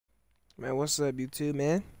Man, what's up, YouTube,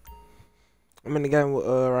 man? I'm in the game with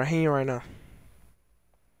Raheem right now.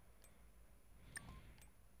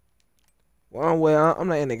 I'm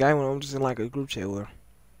not in the game with him. I'm just in like a group chat with him.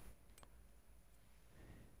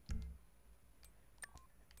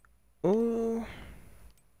 Ooh,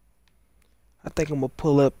 I think I'm gonna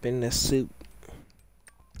pull up in the suit.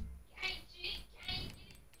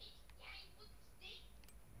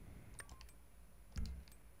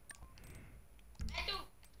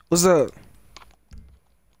 What's up?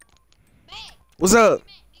 What's up?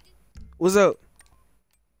 What's up?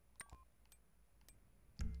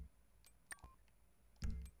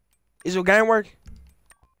 Is your game working?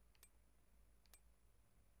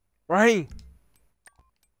 Raheem?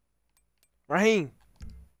 Raheem?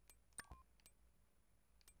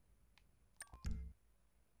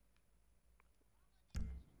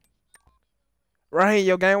 Raheem,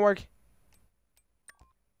 your game working?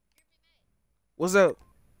 What's up?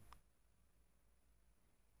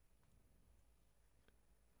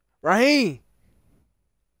 Raheem?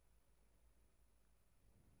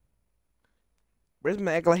 Bro, this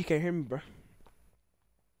man acting like he can't hear me, bro.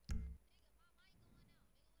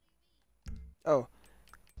 Oh,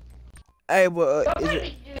 hey, but is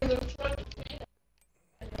it?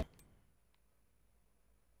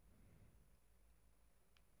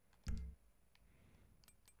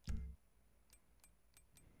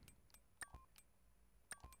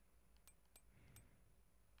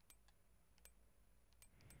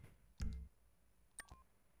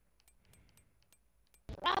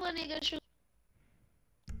 Rob a nigga shoot.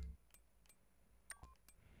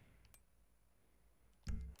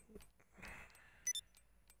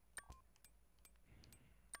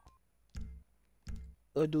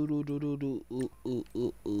 Do.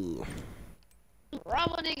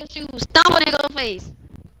 Rob a nigga shoot. Stomp a nigga in the face.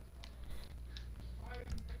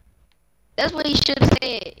 That's what he should have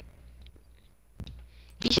said.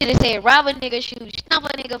 He should have said rob a nigga shoot. Stomp a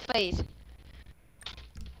nigga face.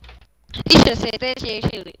 He should have said that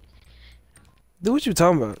shit. Shoot. Do what you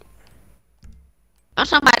talking about? I'm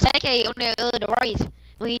talking about TK on that the race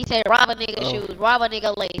when he said rob a nigga Oh, shoes, rob a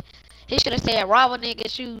nigga lace. He should have said rob a nigga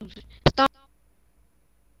shoes. Stomp.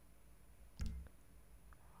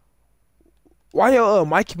 why your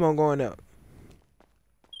mic keep on going out?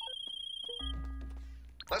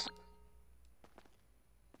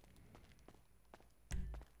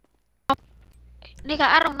 Nigga,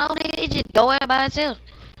 I don't know, nigga. It just go out by itself.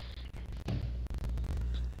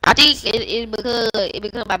 I think it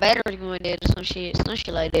because my battery going dead or some shit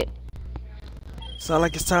like that. Sound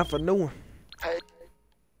like it's time for a new one.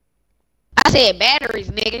 I said batteries,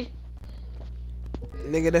 nigga.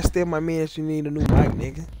 Nigga, that still might mean that you need a new mic,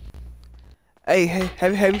 nigga. Hey,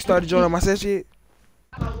 have you started joining my session yet?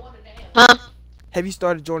 Huh? Have you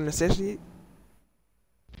started joining the session yet?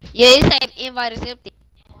 Yeah, it said invite accepted.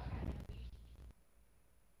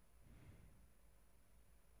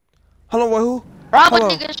 Hold on, wait, who? Rob a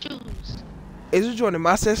Hold on. nigga shoes. Is you joining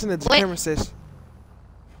my session or the Wait, camera session?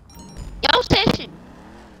 yo session.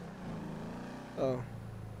 Oh.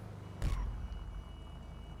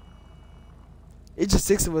 It's just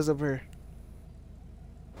 6 of us up here.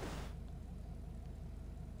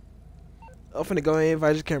 I'm finna go ahead and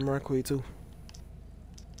invite your camera right quick, too.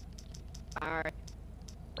 Alright.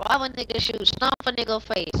 Rob a nigga shoes. Stomp a nigga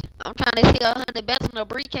face. I'm trying to see 100 bets in a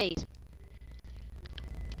briefcase.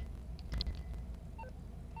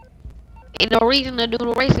 Ain't no reason to do the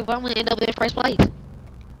race if I'm gonna end up in first place.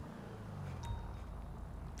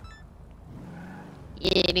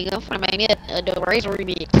 Yeah, nigga, I'm finna make me the race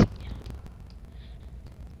remix.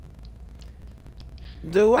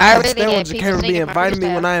 Dude, I I can't already stand when had the people camera be singing my inviting me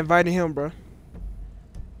when freestyle. I invited him, bro.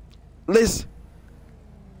 Listen,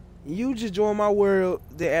 you just join my world,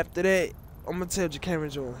 then after that, I'm gonna tell Jacameron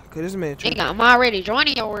join. Cause this man Nigga, tripping. I'm already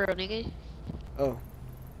joining your world, nigga. Oh.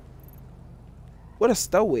 What a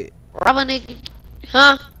stow at? Rob a nigga.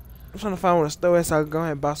 Huh? I'm trying to find one a stow at so I can go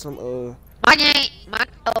ahead and buy some, My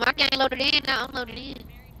game loaded in now. I'm loaded in.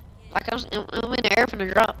 Like I'm in the air from the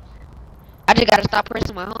drop. I just gotta stop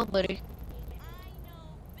pressing my home button.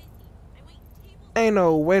 ain't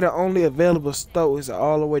no way the only available stow is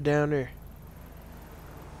all the way down there.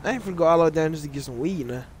 I ain't finna go all the way down just to get some weed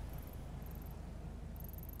now.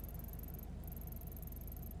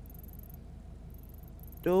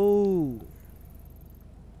 Dude.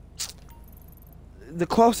 The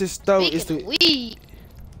closest stow is Speaking of to. weed,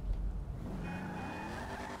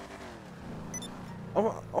 I'm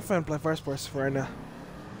finna play first person for right now.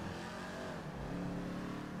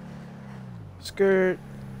 Skirt.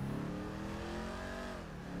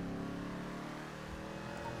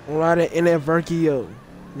 I'm riding in that Verkio.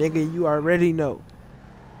 Nigga, you already know.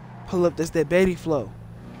 Pull up, that's that Betty flow.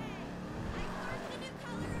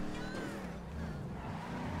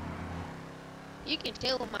 You can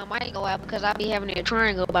tell when my mic go out because I be having a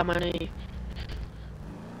triangle by my name.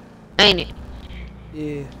 Ain't it?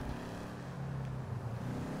 Yeah.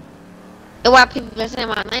 And why people been saying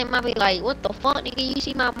my name, I be like, what the fuck, nigga? You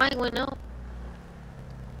see my mic went up?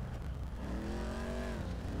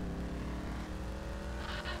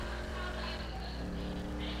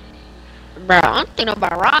 Bro, I'm thinking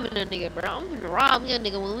about robbing a nigga, bro. I'm gonna rob me a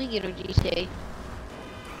nigga when we get on GTA.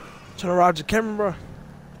 Trying to Roger Cameron, bro.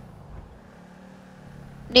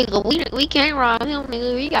 Nigga, we can't rob him,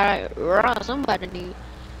 nigga. We gotta rob somebody, nigga.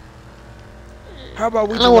 How about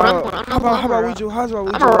we I do? know what I'm How about we do? How about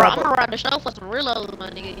we I'm do? gonna rob the show for some reloads, my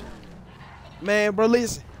nigga. Man, bro,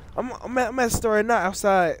 listen. I'm at the store right now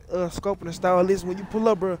outside scoping the store. Listen, when you pull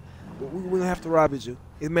up, bro, we gonna have to rob you.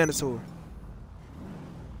 It's mandatory.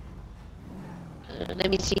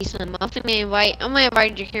 Let me see something. I'm gonna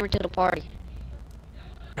invite your camera to the party.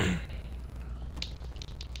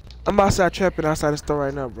 I'm outside trapping outside the store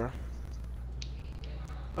right now, bro.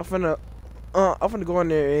 I'm finna go in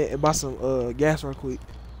there and buy some gas real quick.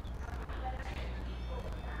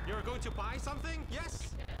 You're going to buy something?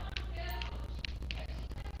 Yes.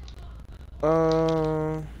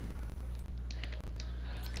 I'm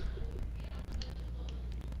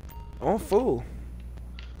full.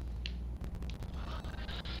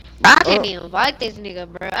 I can't even invite this nigga,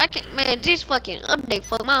 bro. I can't, man. This fucking update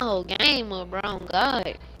fucked my whole game up, bro. Oh,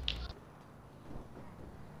 God.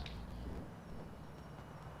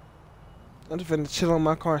 I'm just finna chill on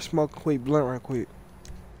my car and smoke a quick blunt right quick.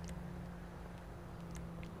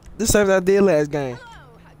 This same as I did last game.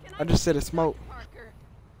 I just said it smoke.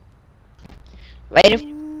 Wait a Ooh. I just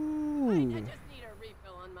need a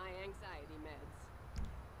refill on my anxiety meds.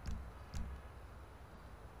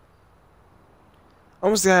 I'm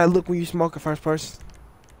gonna see how it look when you smoke in first person.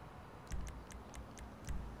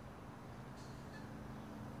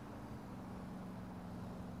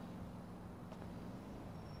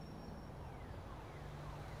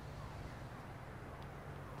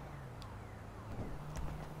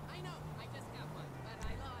 I know, I just got one, but I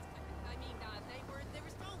lost. They were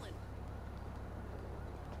stolen.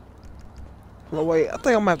 No wait, I think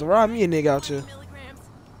I'm gonna have to rob me a nigga out here. Milligrams.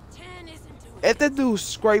 10 isn't doing If that dude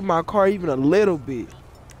scrape my car even a little bit,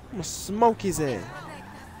 I'm gonna smoke his ass.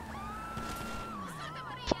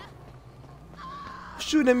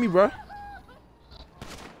 Shooting at me, bro.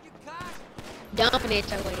 dumping it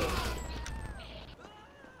your way.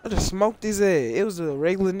 I just smoked his ass. It was a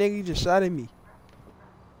regular nigga. He just shot at me.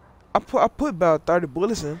 I put about 30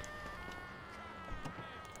 bullets in.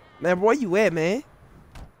 Man, where you at, man?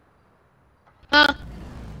 Huh?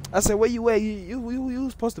 I said, where you at? You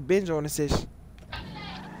was supposed to binge on this session.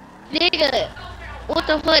 Nigga, what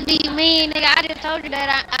the fuck do you mean, nigga? I just told you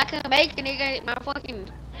that I couldn't make it, nigga. My fucking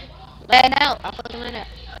let out. I fucking let out.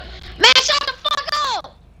 Man, shut the fuck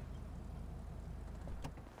up!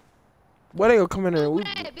 Why they gonna come in here? What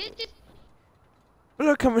that, bitches? Why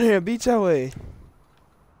they come in here and beat your way?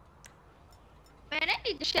 Man, they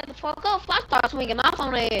need to shut the fuck up before I start swinging off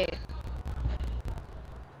on their ass.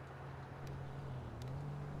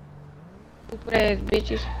 Stupid ass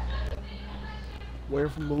bitches. Where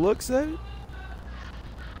from the looks of it?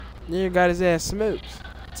 Nigga got his ass smoked.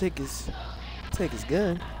 Take his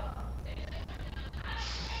gun.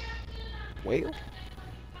 Well,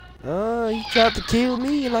 he tried to kill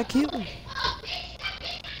me and I killed him.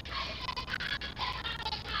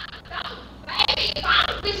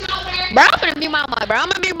 Bro, I'm gonna mute my mic, bro. I'm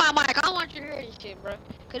gonna mute my mic. I don't want you to hear this shit, bro.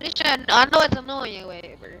 Cause this shit, I know it's annoying your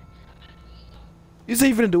way, bro. You say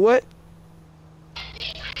you finna do what?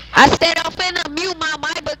 I said I'm finna mute my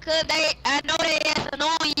mic because I know they ass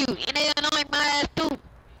annoying you, and they annoying my ass too.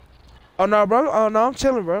 Oh no, bro. Oh no, I'm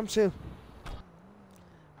chilling, bro. I'm chilling.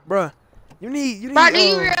 Bruh, you need. Bro, do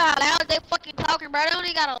you realize how loud they fucking talking, bro? They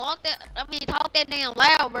only gotta talk that damn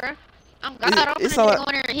loud, bro. I'm God, I'm it's gonna all go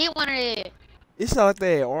in there and hit one of them. It's not like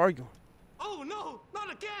they arguing. Oh no,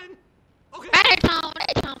 not again. Okay. They talking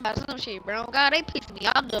about some shit, bro. God, they pissing me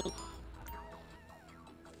off though.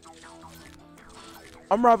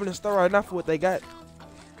 I'm robbing the store right now for what they got. Bro,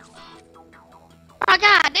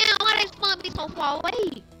 god damn, why they spun me so far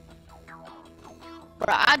away? Bro,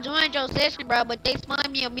 I joined your session, bro, but they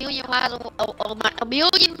spun me a million miles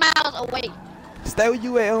away. Stay where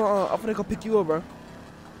you at. I'm finna go pick you up, bro.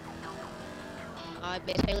 Alright,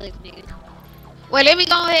 bitch, hey, look, nigga. Wait, let me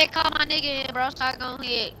go ahead and call my nigga in, bro, so I go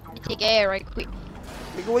ahead and take air right quick.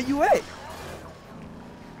 Nigga, where you at?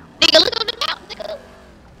 Nigga, look on the map, nigga.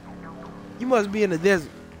 You must be in the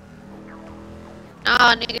desert.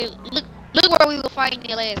 Nah, nigga, look. Look where we were fighting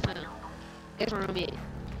the last time. That's where I'm at.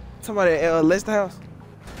 Somebody at Lester House.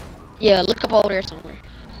 Yeah, look up over there somewhere.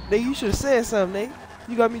 Nigga, you should have said something, nigga.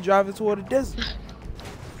 You got me driving toward the desert.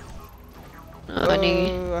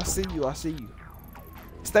 Nigga. I see you. I see you.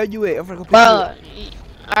 Stay you at. I'm finna go pick Bro. you up.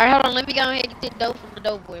 Alright, hold on. Let me go ahead and get the dope from the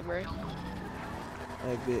dope boy, bro.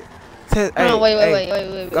 Hey, bitch. Hold Hey, on, wait.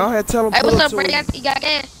 hey, go ahead, tell him. Hey, pull what's up up, to bro? us. You got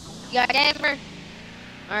gas? You got gas, bro?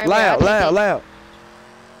 Alright, Loud.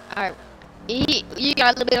 Alright. You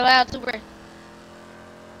got a little bit of loud too, bro.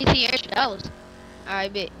 $15 extra.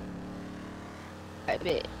 Alright, bet.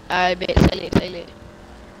 Alright, bet. Say it.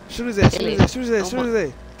 Shoot his ass. Kill his ass.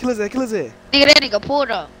 Nigga, that nigga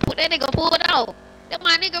pulled up. That nigga pulled off. That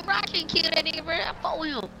my nigga, bro. I can't kill that nigga, bro. I fought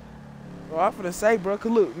with him. Bro, I'm finna say, bro,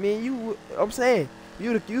 cause look, man, I'm saying,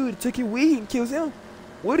 you would've took your weed and killed him.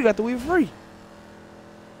 We would've got the weed free.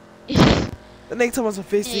 That nigga talking about some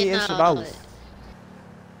 15 extra dollars.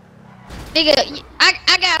 Nigga,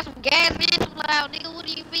 I got some gas and some loud, nigga. What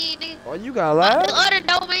do you mean, nigga? Oh, you got loud? The other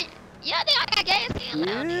dope, man. Yeah, nigga, I got gas and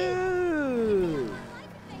loud, nigga.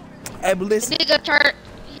 Yeah. Hey, but listen. The nigga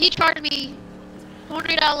he charged me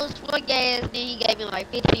 $20 for gas, then he gave me like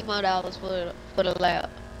 $15 more for the loud.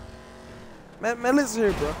 Man, listen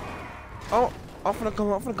here, bro. I'm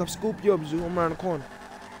finna come scoop you up, Zoo. I'm around the corner.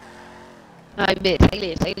 I bet. Say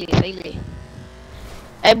less.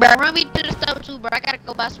 Hey, bro, run me to the store too, bro. I gotta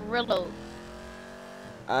go buy some Rillo.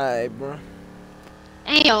 Alright, bro.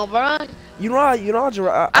 Damn, bro. You know, I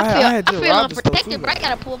had to I feel rob the store unprotected, too, bro. I though.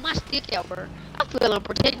 gotta pull my stick out, bro. I feel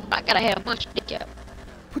unprotected, but I gotta have my stick out.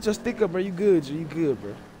 Put your stick up, bro. You good, G. You good,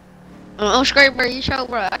 bro. I'm straight, bro. You sure,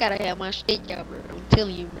 bro? I gotta have my stick out, bro. I'm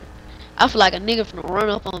telling you, bro. I feel like a nigga finna run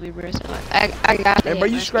up on me, bro. So like, I got to Man, bro, have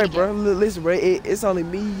you my straight, stick bro. out. Listen, bro. It's only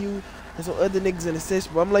me, you, and some other niggas in the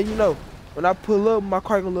session, bro. I'm letting you know. When I pull up, my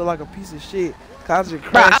car gonna look like a piece of shit. Cause I just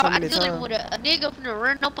Bro, crashed so I many dealing times. with a nigga finna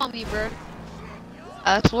run up on me, bro.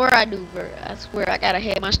 I swear I do, bro. I swear I gotta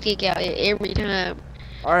have my stick out every time.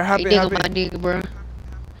 Alright, hop Hey, in, hop nigga, my in. nigga, bro.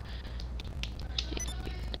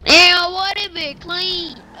 Damn, what it been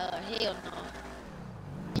clean? Hell no.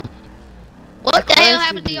 What the hell crashed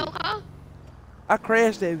happened to it, your bitch. car? I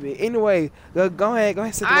crashed that bitch. Anyway, go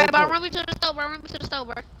ahead, set the Alright, bro, waypoint. run me to the store, bro. Run me to the store,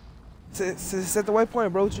 bro. Set the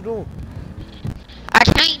waypoint, bro. What you doing? I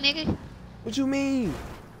can't, nigga. What you mean?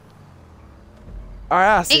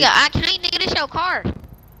 Alright, I see. Nigga, I can't, nigga. This your car. You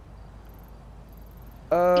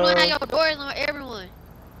don't have your doors on everyone.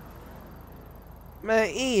 Man,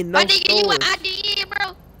 ain't no My nigga, you stores. an IGN,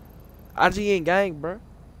 bro? IGN gang, bro.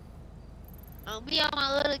 Be on my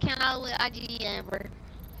other account, I was IGN, bro.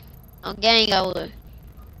 On gang, I was.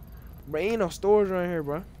 Bro, ain't no stores around here,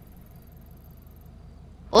 bro.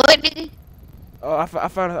 What, nigga? Oh, I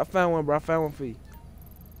found one, bro. I found one for you.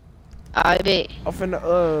 I bet. I'm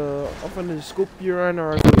finna scoop you around there.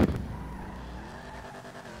 Right quick.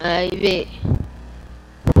 I bet.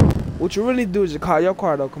 What you really do is just call your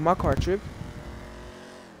car though, cause my car tripping.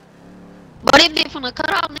 But it been from the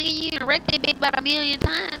cutoff, nigga. You done wrecked that bitch about 1,000,000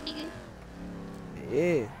 times, nigga.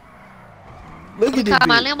 Yeah. Look at You this call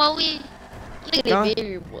my bitch. limo in. Look at Huh? that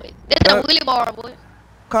bitch, boy. That's a wheelie bar, boy.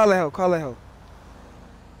 Call that hoe.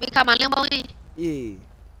 We call my limo in. Yeah.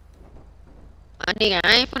 My nigga,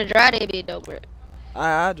 I ain't finna drive that bitch, though, bro.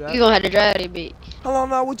 I drive. You gonna have to drive that bitch. Hold on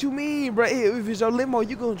now, what you mean, bro? If it's your limo,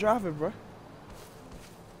 you gonna drive it, bro.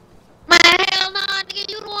 Man, hell nah, nigga.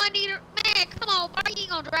 You the one need man, come on, bro. You ain't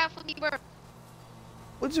gonna drive for me, bro.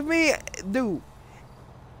 What you mean, dude?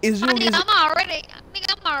 Is you My gonna nigga, get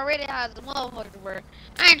I'm already high as a motherfucker, bro.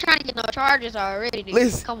 I ain't trying to get no charges already, nigga.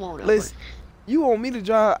 listen? Come on, Listen. You want me to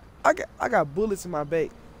drive? I got bullets in my back.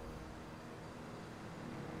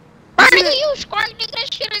 bro. See Nigga, that? you squirt, nigga.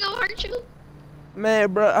 That shit ain't gonna hurt you.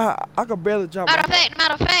 Man, bro, I could barely drive. Matter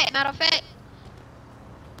of fact,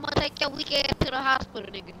 I'm gonna take your weak ass to the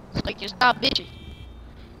hospital, nigga. So you can stop bitching.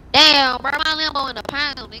 Damn, bro, my limo in a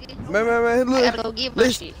pound, nigga. Man, I look. gotta go get my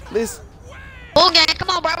shit. Listen. Bull gang, come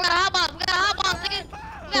on, bro. We got a hot box. Nigga.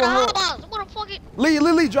 We got a hot box. What the fuck it?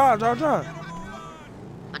 Lee, drive.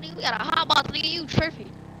 My nigga, we got a hot box, nigga. You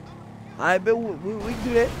tripping? I bet we can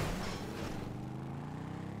do that.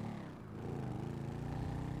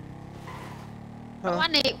 Huh? My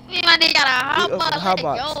nigga got a hot We up box. in the hot Let it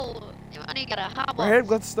box. go. My nigga got a hot Bro, hurry up, box.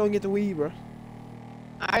 go to the store and get the weed, bro.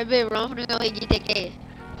 Alright, baby, bro. I'm finna go ahead and get that gas.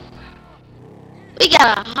 We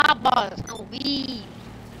got a hot box on weed.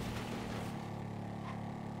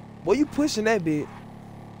 Boy, you pushing that bit.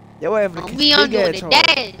 Yo, ass On finna me, catch I'm big doing ass the charge.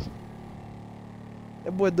 dash.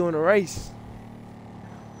 That boy doing a race.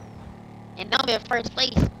 And I'm in first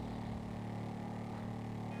place.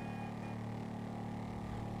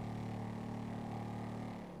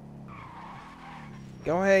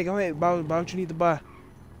 Go ahead. Buy what you need to buy.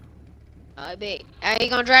 I bet. I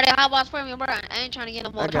ain't gonna drive that hot box for me, bro. I ain't trying to get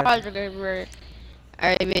no I more got you. charger everywhere.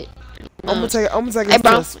 Alright, bet. I'm gonna take Hey, us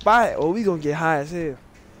to bro. a spot or we gonna get high as hell.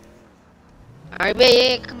 Alright, bet,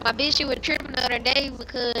 yeah. 'Cause my bitch, she was tripping the other day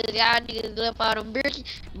because y'all niggas left all them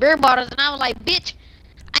beer bottles. And I was like, bitch,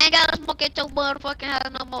 I ain't gotta smoke at your motherfucking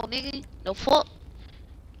house no more, nigga. The fuck?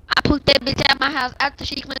 I put that bitch at my house after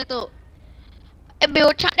she cleaned up. That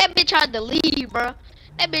bitch tried to leave, bro.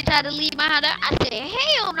 That bitch tried to leave my house. I said,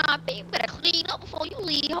 hell nah, bitch. You better clean up before you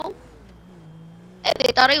leave, ho. That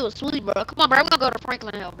bitch thought it was sweet, bro. Come on, bro. We gonna go to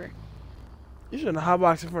Franklin House, bro. You shouldn't hot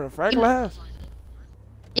box in front of Franklin house.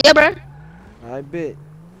 Yeah, bro. I bet.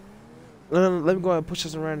 Let me go ahead and push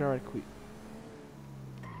this around there right quick.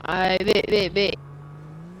 I bet.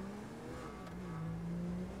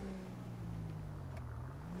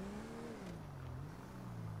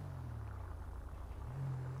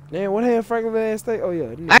 Damn, what the hell Franklin ass stay? Oh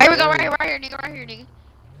yeah. Alright, we go right here, nigga.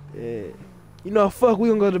 Yeah. You know, fuck, we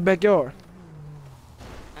gonna go to the backyard.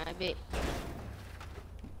 I bet.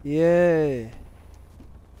 Yeah.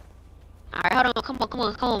 Alright, hold on. Come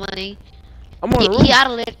on, my nigga. I'm on the roof. He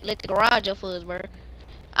oughta let the garage up for us, bro.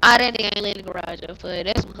 Ah, that nigga ain't let the garage up for us.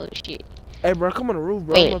 That's some hood shit. Hey, bro, come on the roof,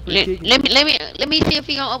 bro. I'm Wait, up here kicking. let me see if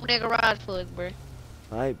he gonna open that garage for us, bro.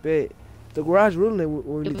 I bet. The garage really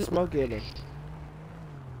when we need to smoke at them.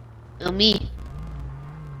 On me.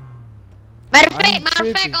 Matter Why he of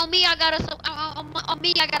fact, tripping? on me, I got us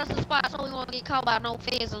a spot so we won't get caught by no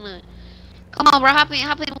feds or nothing. Come on, bro, hop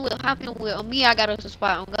in with. On me, I got us a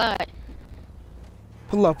spot. On God,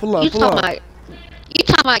 Pull up. you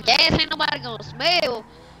talking about gas? Ain't nobody gonna smell.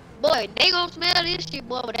 Boy, they gonna smell this shit,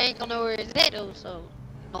 boy, but they ain't gonna know where it's at though. So,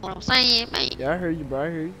 you know what I'm saying, man? Yeah, I heard you, bro. I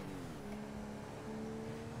heard you.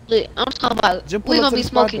 Look, I'm talking about Just pull we up gonna to be the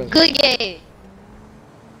spot, smoking though. good gas.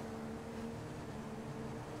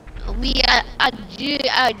 On me,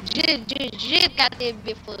 I just got that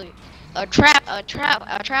bit for it. A trap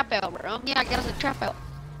out, bro. On me, I got us a trap out.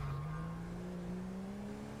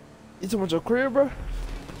 You talking about your crib, bro?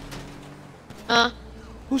 Huh?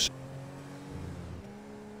 Who's?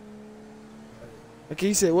 Okay,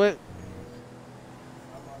 you said what?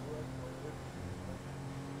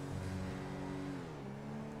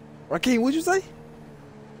 Raheem, what'd you say?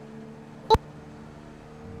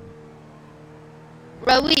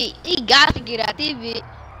 Bro, he got to get out this bit.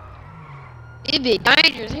 This bit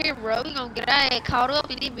dangerous here, bro. We gonna get our ass caught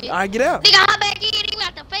up in this bit. Alright, get out. Nigga, hop back in. Nigga,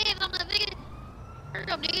 got the fans on the nigga. Hurry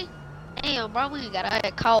up, nigga. Damn, bro, we ain't got our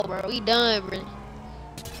ass caught, bro. We done, bro.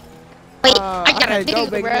 Wait, I got a can't go nigga,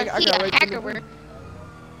 back, bro. nigga. I He gotta a wait till hacker, the bro. room.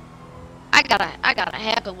 I got a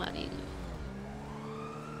hacker, my nigga.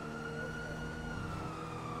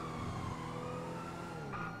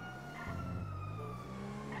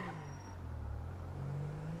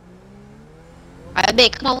 I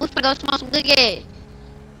bet. Come on, we finna go smoke some good gas.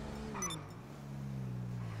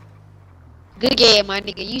 Good gas, my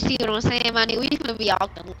nigga. You see what I'm saying, my nigga? We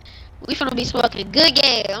finna be smoking good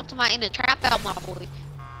gas. I'm talking about in the trap out, my boy.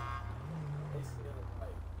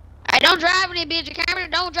 Hey, don't drive in it, bitch. Camera,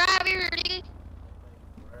 don't drive in here, nigga.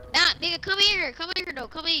 Nah, nigga, come in here. Come in here, though.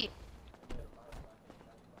 Come in.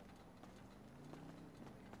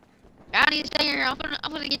 I need to stay here. I'm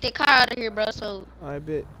gonna get that car out of here, bro. So I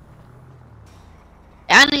bet.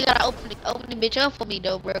 I need gotta open the bitch up for me,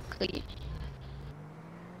 though, bro. Cause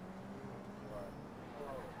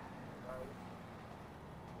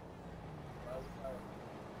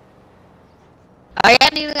I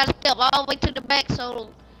need to gotta step all the way to the back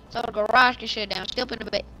so the garage can shut down. Step in the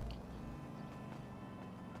back.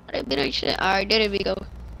 That bit ain't shit. Alright, there we go.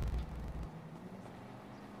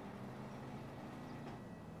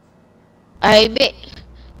 I bet.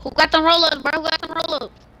 Who got them roll ups, bro? Who got them roll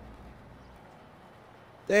ups?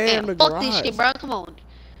 Damn, the Fuck garage. this shit, bro. Come on.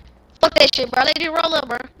 Fuck that shit, bro. Let it roll up,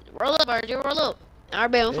 bro. Roll up, bro. Just roll up.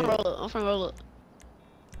 Alright, bet. I'm finna roll up. I'm finna roll up.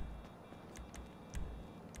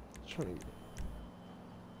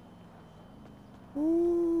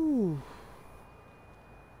 Ooh.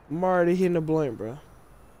 I'm already hitting the blunt, bro.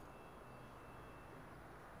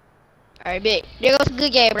 Alright, bet. There goes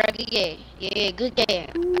good game, bro. Good game. Yeah, good game.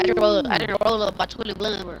 I didn't roll up by 20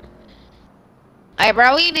 blunt, bro. Alright,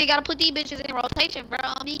 bro. We even gotta put these bitches in rotation, bro.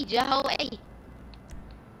 On me, just whole A.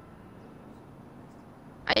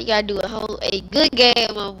 I gotta do a good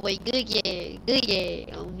game, my boy. Good game. Good game.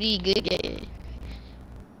 On me, good game.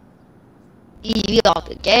 We off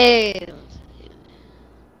the gas.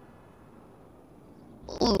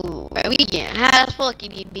 Ooh, man, we getting high as fuck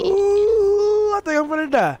in this bitch. Ooh, I think I'm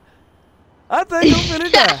finna die. I think I'm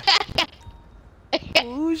finna die.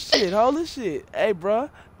 Ooh, shit. Holy shit. Hey, bro.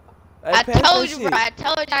 Hey, I pass that told you, shit. bro. I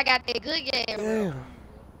told you I got that good game, bro. Damn.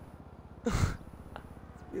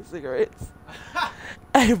 Get cigarettes.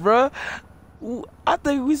 Hey, bro. I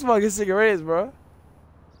think we smoking cigarettes, bro.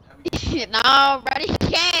 No, bro. You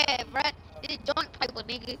can't, bro. This joint paper,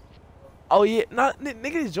 nigga. Oh yeah, not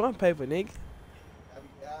nigga. This joint paper, nigga.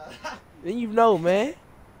 Then you know, man.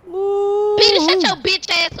 Peter, shut Woo. your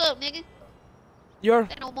bitch ass up, nigga. You're.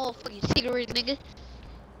 Ain't no motherfucking cigarettes, nigga.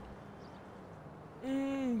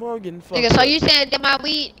 Boy, I'm getting fucked Nigga, so up. you saying that my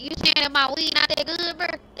weed, not that good, bro?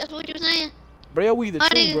 That's what you saying? Bro, your weed the My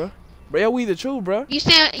truth, nigga. bro. Bro, your weed the truth, bro. You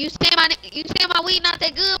saying my weed not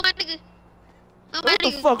that good, my nigga? Oh, my What the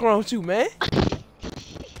nigga. fuck wrong with you, man?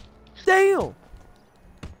 Damn.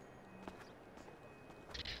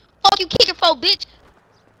 Fuck you kicking for, bitch.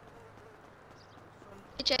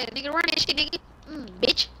 Bitch ass nigga, run that shit, nigga.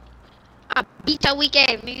 Bitch. I beat your weak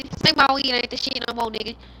ass, nigga. Say my weed ain't the shit no more,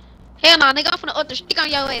 nigga. Hell no, nigga. I'm finna up the stick on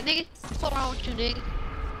your ass, nigga. What's wrong with you, nigga?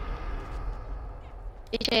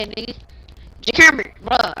 Bitch ass nigga. Jacameron,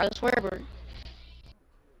 bruh, I swear, bro.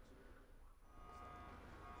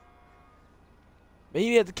 Man, you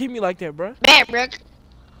didn't have to keep me like that, bro. Bad, bro.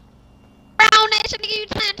 Brown that shit, nigga. You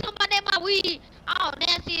trying to talk about that my weed? Oh,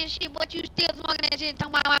 nasty and shit, but you still smoking that shit,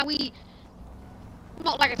 talking about my weed.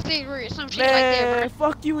 Smoke like a cigarette, some shit like that, Man, bro.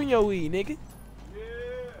 fuck you and your weed, nigga.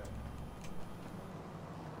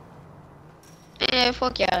 Man,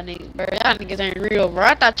 fuck y'all niggas, bro. Y'all niggas ain't real, bro.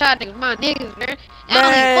 I thought y'all niggas my niggas, bro. Y'all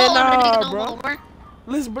don't even fuck with a nigga no bro. more, bro.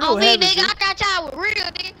 Listen, bro, On me, habit, nigga, G. I thought y'all was real,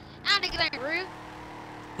 nigga. Y'all niggas ain't real.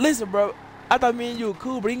 Listen, bro. I thought me and you were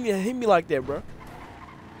cool, but you didn't hit me like that, bro.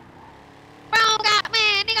 Bro, God,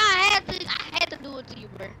 man, nigga, I had to do it to you,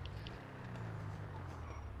 bro.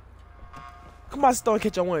 Come on, Stone,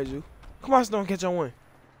 catch your one, Ju. Come on, Stone, catch your one.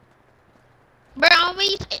 Bro, on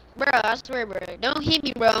me, bro, I swear, bro. Don't hit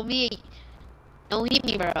me, bro, on me. Don't hit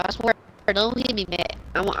me, bro. I swear, don't hit me, man.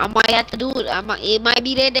 I might have to do it. It might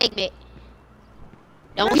be that day, man.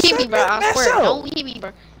 Don't Man, hit me, shut bro. that I mess swear, up. don't hit me,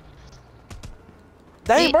 bro.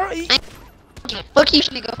 Dang, Yeah. bro. Fuck you,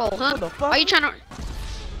 nigga, for, huh? What the fuck? Are you trying to?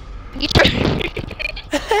 You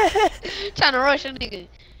trying to rush a nigga?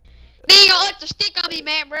 Then you gonna up the stick on me,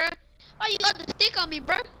 man, bro. Why you up the stick on me,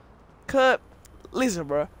 bro? Cut. Listen,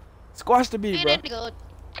 bro. Squash the beat, Man, bro.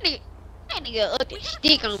 that nigga up the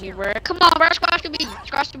stick on me, bro. Come on, bro. Squash the beat.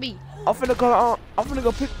 Squash the beat. I'm finna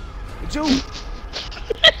go pick Ju.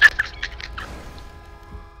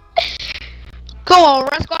 Come on,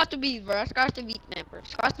 bro. Squash the beat, bro. Squash the beat, man, bro.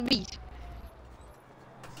 Squash the beat.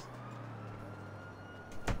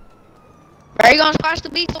 Bro, you gonna squash the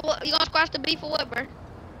beat for what? You gonna squash the beat for what, bro?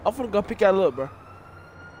 I'm finna go pick y'all up, bro.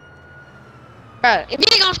 Bro, if you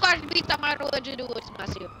ain't gonna squash the beat, I might as well just do it to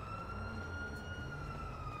myself.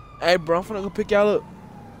 Hey, bro, I'm finna go pick y'all up.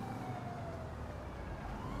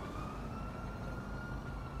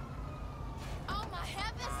 Oh my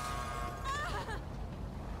heavens! Ah!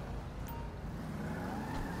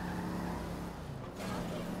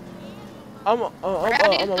 I'm I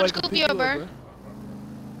need gonna to wake up scoop pick you you up, up, bro. bro.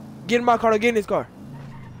 Get in my car. Get in this car.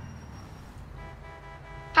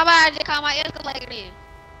 How about I just call my escalator then?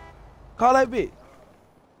 Call that bitch.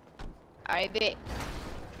 Alright, bet.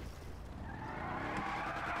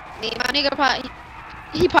 Then my nigga probably,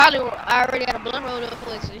 he probably already got a blunt rolled up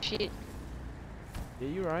for us and shit. Yeah,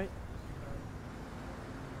 you right.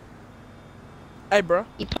 Hey, bro.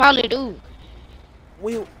 He probably do.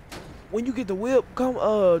 When you get the whip, come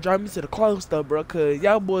drive me to the close stuff, bro. Cause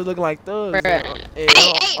y'all boys looking like thugs, Bruh. and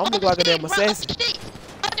I'm looking like a damn assassin.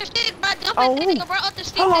 Up the stick, bro. Jump Oh, in that nigga, bro. Up the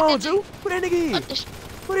stick. hold that on, nigga. Ju. Who that nigga Up is? the sh-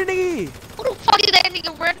 Who that nigga is? Who the fuck is that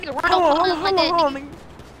nigga, bro? Nigga run Hold up on, on us like that, hold on, nigga. nigga.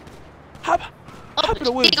 Hop Up in the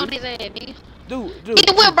the whip, stick on Ju. his ass, nigga. Dude. Get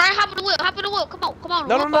the whip, bro. Hop in the whip. Hop in the whip. Come on.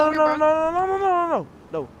 No, Walk over here, bro.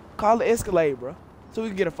 No. Call the Escalade, bro. So we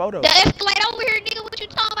can get a photo. The Escalade over here, nigga. What you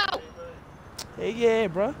talking about? Hey, yeah,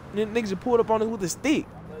 bro. Niggas just pulled up on us with a stick.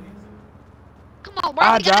 Come on, bro.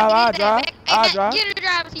 I We gotta drive. hit that back. Hey, I drive. get in the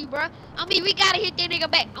driver's seat, bro. I mean, we gotta hit that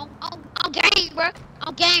nigga back. On game, bro.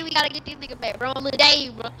 On game, we gotta get this nigga back, bro. On Lil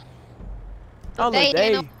Dave, bro. On the Dave,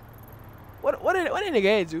 day. you know. What that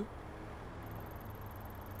nigga at you?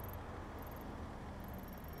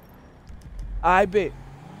 I bet.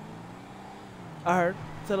 I heard.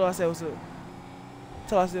 Tell her I said what's up.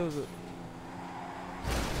 Tell her I said what's up.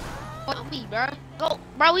 On me, bro. Go,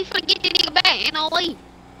 bro. We finna get this nigga back. Ain't no way.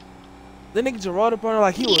 The nigga just rolled up on her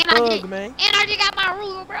like he was a thug, man. And I just got my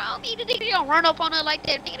ruler, bro. I don't need the nigga to run up on her like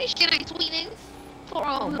that. Nigga, this shit ain't sweet, nigga. What's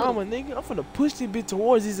wrong Oh, with mama, nigga. I'm finna push this bitch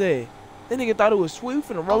towards his ass. That nigga thought it was sweet. We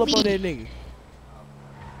finna roll up on that nigga.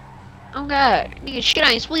 Oh, God. Nigga, shit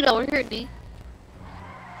ain't sweet over here, nigga.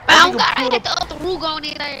 Oh, don't nigga got I pulled had up. the other roof on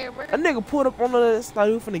his ass, bro. A nigga pulled up on us like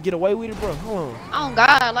we finna get away with it, bro. Hold on. Oh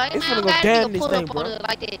God, like It's man, finna I go got down nigga this pull thing, up bro. on it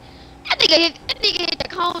like that. That nigga hit the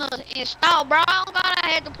corner and stop, bro. Oh God, I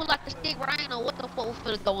had to pull out the stick, bro. I ain't know what the fuck was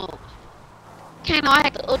finna go on. Can't know I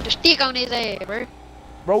had to up the stick on his ass, bro.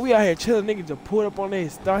 Bro, we out here chilling. Nigga just pulled up on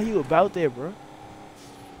that. Thought he was about there, bro.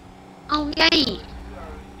 On game.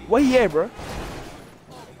 Where he at, bro?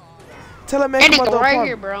 Tell him man That come out nigga the right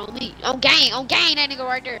here, apartment. bro. On me. On game, that nigga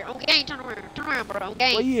right there. On game, turn around, bro. On Where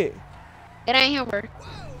game. he at? That ain't him, bro.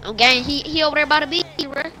 On game, he over there by the beach,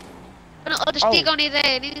 bro. Put the other stick on his ass,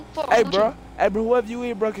 nigga. Fuck, Hey, don't bro. you? Hey, bro. Whoever you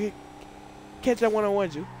is, bro, catch that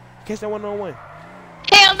one-on-one, you. Catch that one-on-one.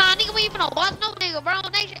 Hell nah, nigga, we ain't finna boss no nigga, bro.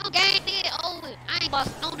 They shit on game, nigga. Oh, I ain't boss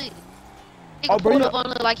no nigga. Nigga Oh, bro, pulled you- up on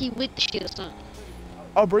her like he with the shit or something.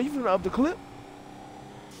 Oh, bro, you finna up the clip?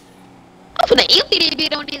 I'm finna empty this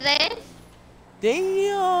bitch on his ass. Damn.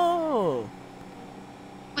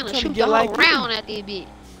 I'm finna Tryna shoot get the like whole you. round at this bitch.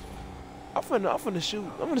 I'm finna shoot.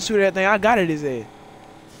 I'm finna shoot everything I got at his ass.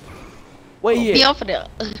 Where he Be at? off of there.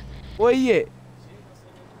 Where he at?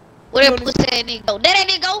 Where He that on his- pussy ass nigga go? That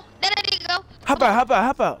nigga go? That nigga go? Hop out, hop out,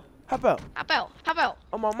 hop out. Hop out. Hop out.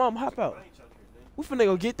 Oh, my mom, hop out. We finna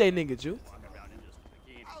go get that nigga, Jew.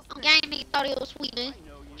 On game, nigga thought it was sweet, nigga.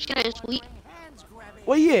 Shit ain't sweet.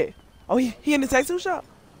 Where he at? Oh, he in the tattoo shop?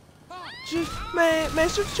 Man,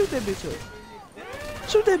 shoot that bitch up.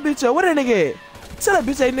 Shoot that bitch up. Where that nigga at? Tell that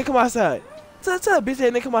bitch that nigga come outside. Tell that bitch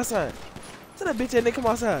that nigga come outside. Tell that bitch that nigga come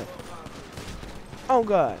outside. Oh,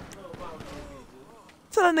 God.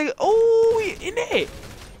 Tell that nigga, oh, he in there.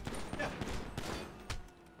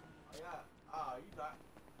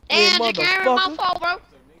 Damn, Yeah, just carry my motherfucker. fault, bro.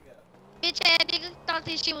 Bitch ass nigga thought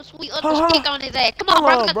this shit was sweet. Up Huh, the huh. stick on his ass. Come on, Hold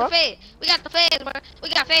bro. on, We got bro. the feds. We got the feds, bro. We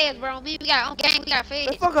got feds, bro. On me, we got on game. We got Man,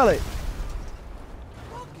 feds. fuck all that.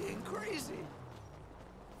 Fucking crazy.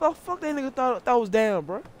 Fuck that nigga thought was down,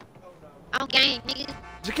 bro. On game, nigga.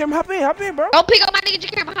 Jakam, hop in, bro. Go pick up my nigga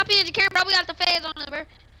Jakam. Hop in, Jakam, bro. We got the feds on us, bro.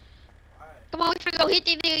 Come on, we finna go hit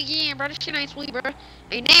this nigga again, bro. This shit ain't sweet, bro.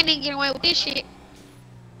 Ain't that nigga getting away with this shit.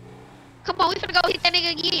 Come on, we finna go hit that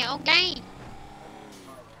nigga again. On game.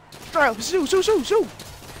 Bro, shoot. Kill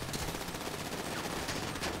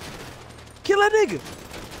that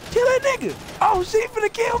nigga. Oh, shit, he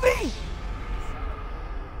finna kill me.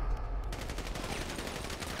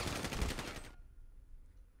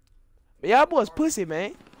 Y'all boys pussy,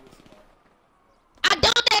 man. I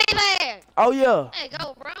dumped at his ass. Oh, yeah. Hey,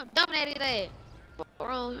 go, bro. I'm dumping at his ass.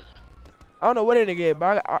 Bro. I don't know where that nigga at,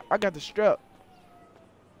 but I got the strap.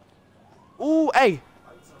 Ooh, hey.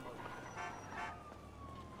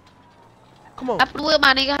 Come on. Hop in the wheel,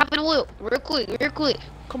 my nigga. Hop in the wheel. Real quick.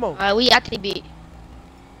 Come on. Alright, we out to the bit.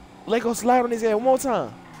 Let go slide on his head one more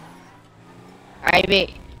time. Alright,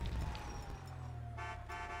 bet.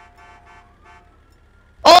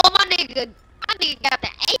 Oh, my nigga got the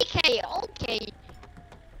AK. Okay.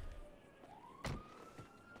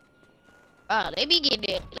 Let me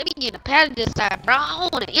get the passenger side, bro. I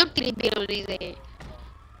don't wanna empty the bit on his ass.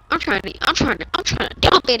 I'm trying to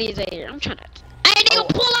dump at his ass. Hey, nigga,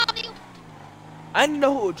 pull out, nigga. I didn't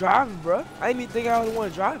know who was driving, bro. I didn't even think I was the one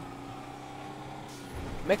driving.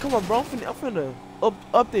 Man, come on, bro. I'm finna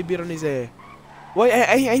up that bit on his ass. Wait,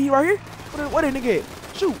 ain't he right here? What that nigga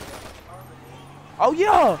at? Shoot. Oh,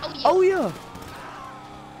 yeah. Oh, yeah.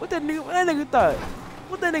 What that nigga thought?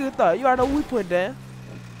 What that nigga thought? You already know who we putting down.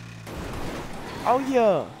 Oh,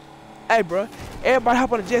 yeah. Hey, bro. Everybody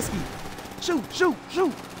hop on a jet ski. Shoot.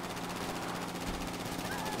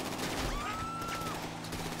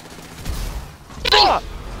 Fuck.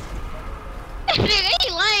 Nigga,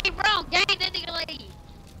 he lame, bro. Gang, that nigga lame.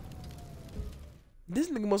 This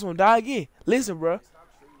nigga must wanna die again. Listen, bro.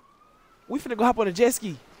 We finna go hop on a jet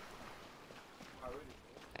ski.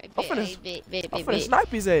 I'm finna snipe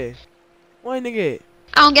his ass. Where that nigga at?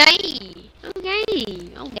 On game.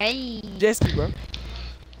 Jet ski, bro.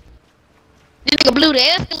 This nigga blew the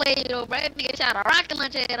escalator, bro. That nigga shot a rocket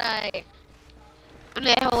launcher at our I'm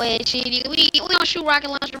that whole ass shit, nigga. We don't shoot rocket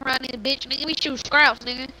launcher around this bitch, nigga. We shoot scraps,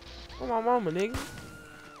 nigga. Where my mama, nigga?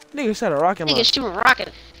 Nigga shot a rocket launcher. Nigga shooting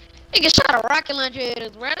rocket. Nigga shot a rocket launcher at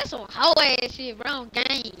us, bro. That's some whole ass shit, bro. On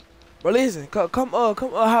game. Bro, listen. Come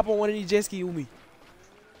hop on one of these jet skis with me.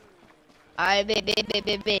 Alright,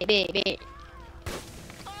 bet.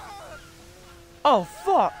 Oh,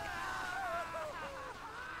 fuck.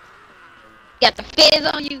 Got the feds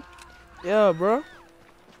on you. Yeah, bro.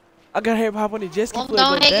 I got here hop on the jet ski Well, before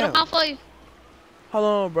go it ahead, go get down. them out for you. Hold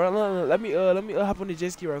on, bro. Let me hop on the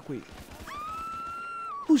jet ski real quick.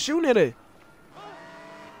 Who's shooting at it?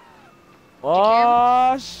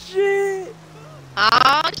 Oh shit!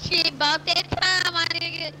 Oh shit, about that time, my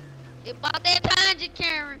nigga. It's about that time, just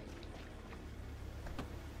Karen.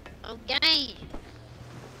 Okay.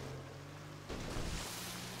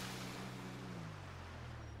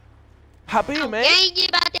 Hop in, man. Okay, get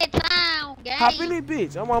about that time, okay? Hop in this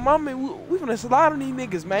bitch. I'm my mama. We finna slide on these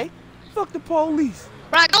niggas, man. Fuck the police.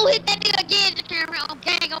 Bro, go hit that nigga again, just Karen.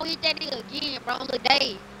 Okay, go hit that nigga again, bro. Look,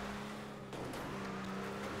 Dave.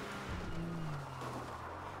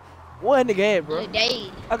 What nigga at, bro? Look,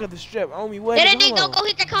 Dave. I got the strap on me. What That nigga? nigga Hold go on.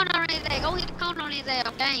 hit the corner on his ass. Go hit the corner on his ass,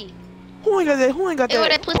 okay? Who ain't got that? Who ain't got They where that?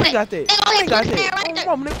 that Who pussy ain't got at? that? They go Who hit ain't got pussy that? right Oh, there.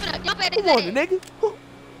 mama, You nigga. finna jump at Who his want it, ass. nigga? Who?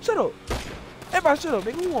 Shut up. Everybody shut up,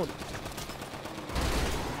 nigga. Who want it?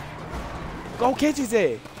 Go catch his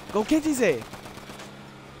ass. Go catch his ass.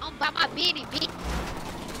 I'm by my bitty, bitch.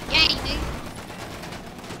 Gang, nigga.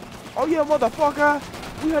 Oh yeah, motherfucker.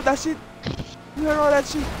 We heard that shit. We heard all that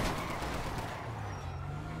shit.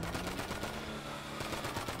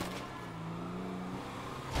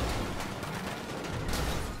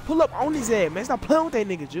 Pull up on his ass, man. Stop playing with that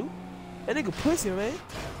nigga, Jew. That nigga pussy, man.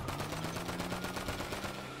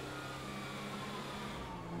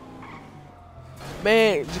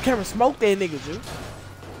 Man, the camera smoked that nigga, Jew.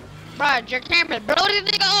 Bro, your camera blow this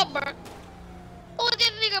nigga up, bro. Who is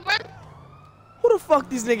this nigga, bro? Who the fuck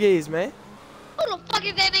this nigga is, man? Who the fuck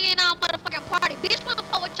is that nigga in our motherfucking party? Bitch, what the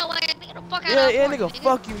fuck with your ass, nigga? The fuck out Yeah, of yeah, our nigga, party,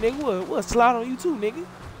 fuck you, nigga. We'll slide on you too, nigga.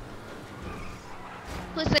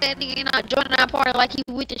 Pussy that nigga in our joining our party like he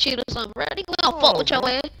with the shit or something, bro. Nigga, we don't fuck Oh, with your bro.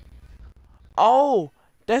 ass. Oh,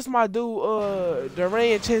 that's my dude,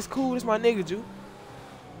 Duran Chess Cool. That's my nigga, Jew.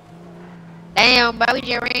 Damn, bro, we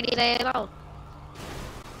just ran his ass off.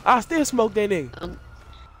 I still smoke that nigga.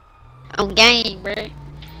 On game, bro.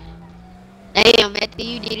 Damn, after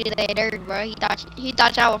you did his ass dirty, bro. He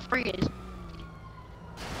thought y'all were friends.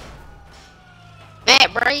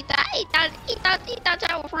 Man, bro, he thought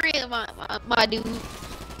y'all were friends, my dude.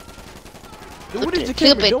 Dude, what is your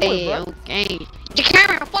camera doing, bro? Okay. Your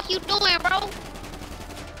camera, the fuck you doing, bro?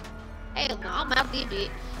 Hell no, I'm out this bitch.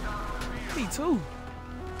 Me too.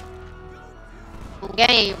 On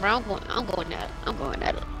game, bro. I'm going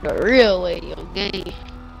at it the real way, on game.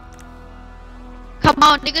 Come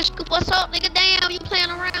on, nigga, scoop us up, nigga. Damn, you playing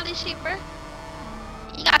around this shit, bro.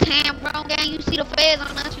 You got time, bro. On game, you see the feds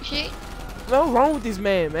on us and shit. What's wrong with this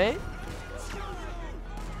man, man?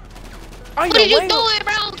 What are you doing,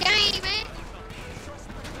 bro? On game, man.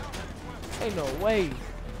 Ain't no way.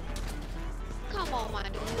 Come on, my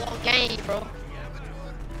dude. On game, bro.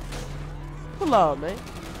 Pull up, man.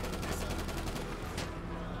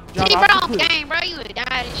 See, bro, on game, bro. You ain't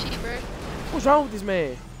died and shit, bro. What's wrong with this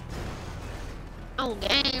man? On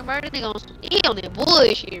game, bro. This nigga he on that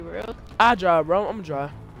bullshit, bro. I drive, bro. I'm gonna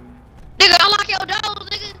drive. Nigga, unlock your doors,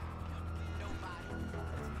 nigga.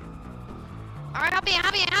 Alright, hop in.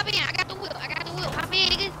 I got the wheel. Hop in,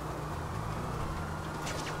 nigga.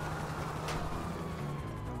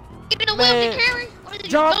 Get in the wheel, Man, nigga, Carrie. What is you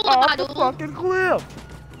Jump doing, off my the dude? fucking cliff.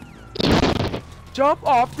 Jump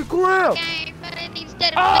off the cliff. Game, bro. They need to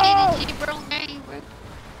steady Oh. play this shit, bro. Game, bro.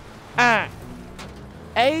 Ah.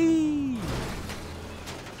 Ayy.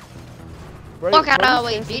 Fuck out of the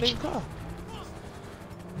way, bitch.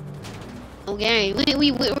 On game.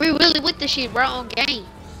 We really with the shit, bro. On game.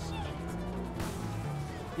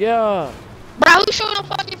 Yeah. Bro, who's shooting a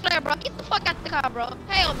fucking flare, bro? Get the fuck out the car, bro.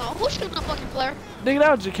 Hell no. Who's shooting a fucking flare? Nigga,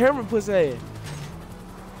 that was your camera pussy ass.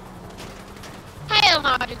 Hell no,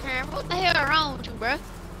 Jacan. What the hell wrong with you, bro?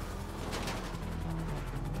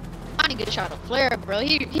 I need to get shot a flare, bro.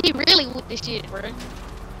 He really with this shit, bro.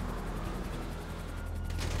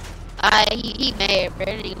 He mad,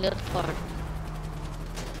 bro. He left the car.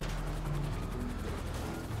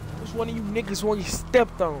 Which one of you niggas want you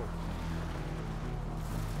stepped on?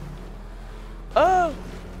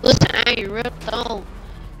 Listen, I ain't ripped on.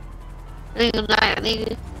 Nigga, not,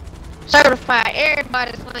 nigga. Certified.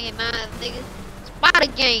 Everybody's playing nines, nigga. Spot a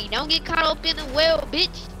game. Don't get caught up in the well,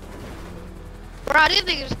 bitch. Bro, this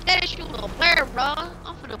nigga steady shooting a flare, bro.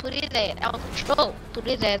 I'm finna put his ass out of control. Put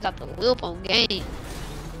his ass out the whip on game.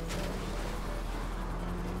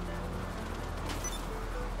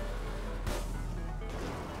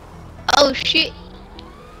 Oh shit.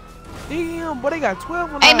 Damn, but they got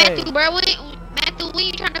 12 on Hey that. Matthew, bro, when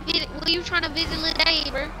you trying to visit? When you trying to visit Lil Day,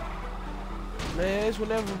 bro? Man, it's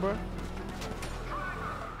whenever, bro.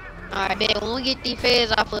 Alright, bet when we get these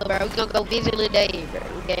feds off of, bro, we gonna go visit Lil Day, bro.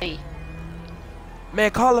 Okay.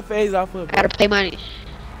 Man, call the phase off of I it. gotta pay money.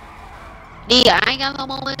 Nigga, I ain't got no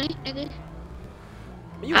more money, nigga.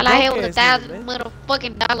 You All I had was broke ass nigga, $1,000 man.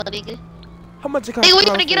 motherfucking dollar, nigga. How much it cost? Nigga, we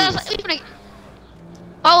to call finna get phase? us, we finna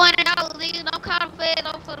 $400, nigga. Don't call the feds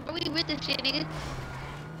off of it, bro. We with this shit, nigga.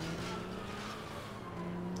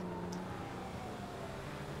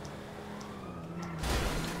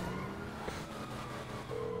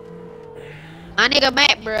 My nigga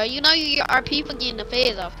Matt, bro. You know you get RP for getting the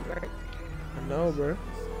feds off you, bro. I know, bro.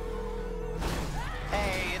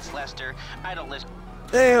 Hey, it's Lester. I don't listen.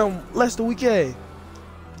 Damn, Lester weekend.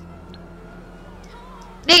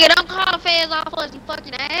 Nigga, don't call the feds off us, you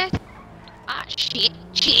fucking ass. Ah, shit.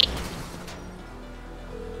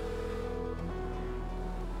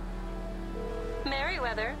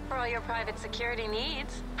 Merriweather, for all your private security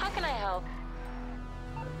needs. How can I help?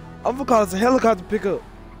 I'm gonna call us a helicopter pickup.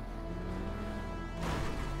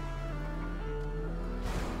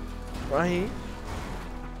 Raheem.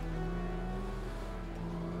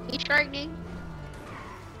 You straight, nigga?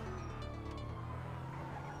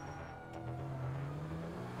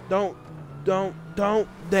 Don't.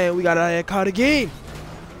 Damn, we got our head caught again.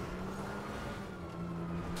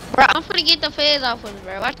 Bro, I'm finna get the feds off us,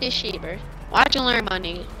 bro. Watch this shit, bro. Watch you learn, my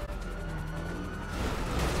nigga.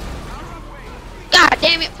 God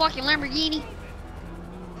damn it, fucking Lamborghini.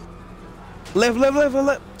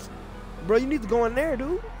 Left. Bro, you need to go in there,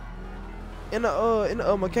 dude. In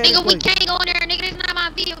the mechanic Nigga, we place. can't go in there, nigga. This not my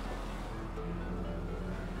vehicle.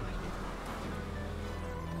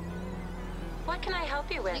 What can I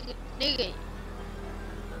help you with? Nigga.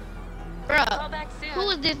 Call Bruh, back soon. who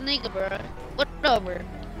is this nigga, bruh? What up, bruh?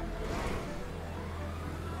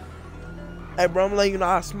 Hey, bro, I'm letting you know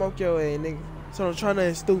I smoke your ass, nigga. So I'm trying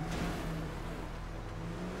to stupid.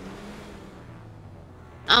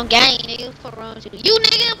 On game, nigga. Fuck wrong with you. You,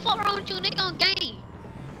 nigga. Fuck wrong with you, nigga. On game.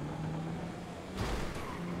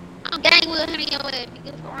 On game with honey your ass,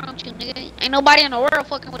 nigga. Fuck wrong with you, nigga. Ain't nobody in the world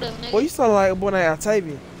fucking with us, nigga. Boy, you sound like a boy named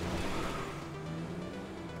Octavian.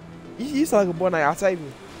 You sound like a boy named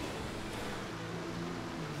Octavian.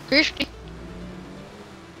 Christian.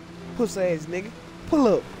 Pussy ass, nigga. Pull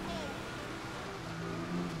up.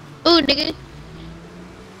 Ooh, nigga.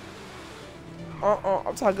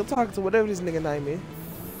 I'm talking to whatever this nigga name is.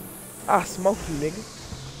 I smoke you, nigga.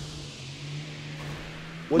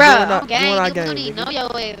 What Bruh, doing on game, our you don't even know your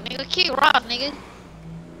ass, nigga. Kick Ross, nigga.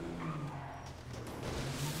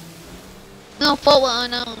 We don't fuck with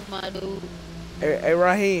unknowns, my dude. Hey,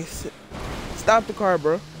 Raheem, stop the car,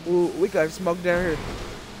 bro. We got smoke down here.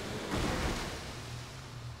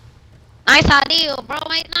 Nice idea, bro.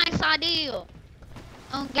 Nice idea.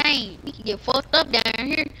 On game. We can get fucked up down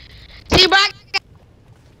here. See, bro.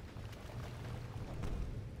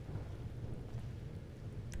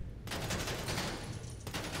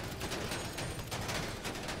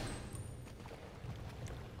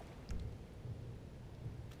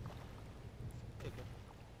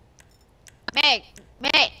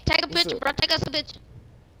 Mac, take a picture, bro. Take us a picture.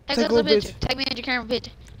 Take us a picture. Take me and your camera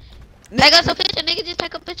picture. Take us a picture, nigga. Just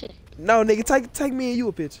take a picture. No, nigga, take me and you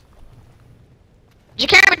a picture. Your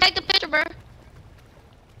camera, take the picture, bro.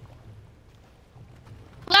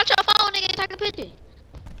 Pull out your phone, nigga, and take a picture.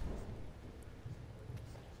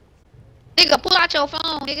 Nigga, pull out your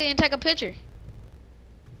phone, nigga, and take a picture.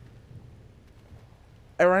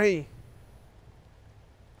 Hey, Raheem.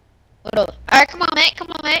 What up? Alright, come on, Mac. Come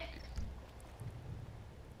on, Mac.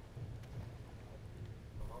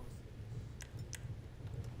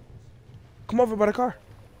 Come over by the car.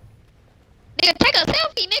 Nigga, take a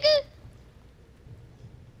selfie, nigga.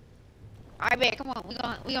 Alright, man, come on.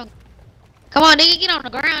 We gon' Come on, nigga, get on the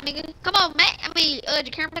ground, nigga. Come on, Mac. Your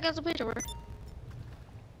camera, take us a picture, bro.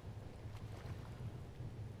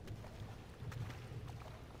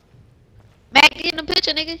 Mac, get in the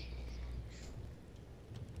picture, nigga.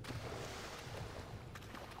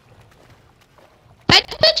 Take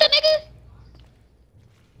the picture, nigga.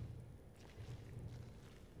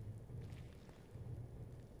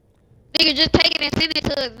 Nigga, just take it and send it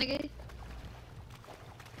to us, nigga.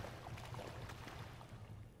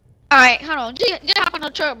 Alright, hold on. Just hop on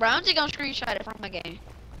the truck, bro. I'm just gonna screenshot it from my game.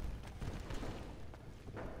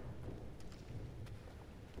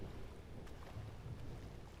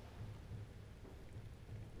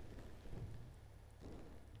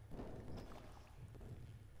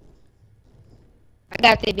 I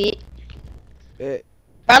got that bit. Hey,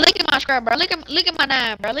 Bro, look at my scrub, bro. Look at my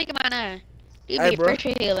 9, bro. Look at my 9. You Hey, be bro. fresh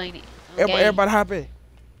as hell, ain't it? Okay. everybody hop in.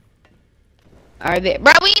 Alright, bet.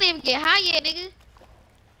 Bro, we ain't even get high yet, nigga.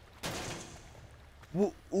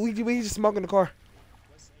 We just smoke in the car.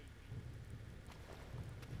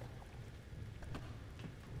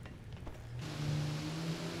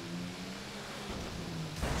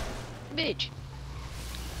 Bitch.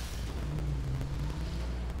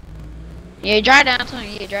 Yeah, drive down to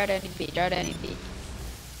him. Yeah, drive down this bitch. Drive down this bitch.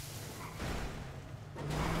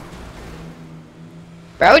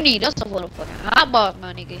 Bro, we need us a little fucking hot box,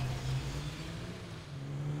 my nigga.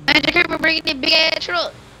 Man, the camera bringing this big ass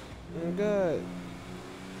truck. Good.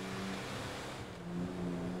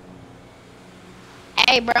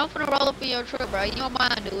 Hey, bro, I'm finna roll up in your truck, bro. You don't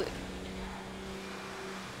mind do it.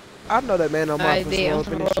 I know that man don't mind Alright, for bet. I'm roll up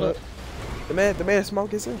in finna his roll truck. up. The man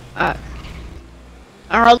smoke himself. Alright.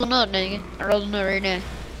 I'm rolling up, nigga. I'm rolling up right now.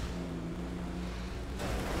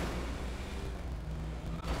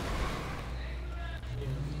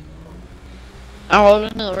 I'm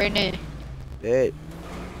rolling up right now. That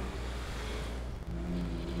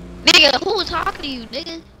Nigga, who was talking to you,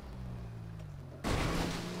 nigga?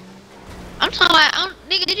 I'm talking about,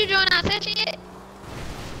 nigga, did you join our session yet?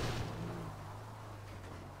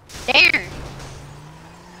 Darren.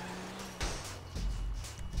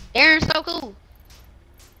 Darren's so cool.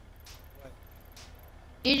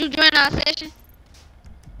 Did you join our session?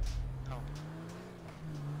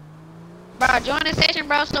 Bro, join the session,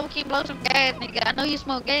 bro, so we can blow some gas, nigga. I know you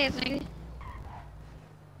smoke gas, nigga.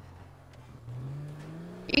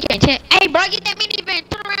 You can't tell. Hey, bro, get that minivan.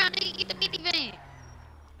 Turn around, nigga. Get the minivan.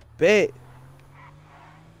 bet.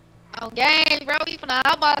 Oh, gang, bro. We finna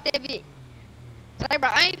hop out that bitch. Say, bro,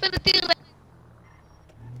 I ain't finna steal it.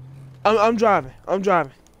 I'm driving. I'm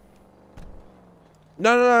driving.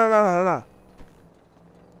 No.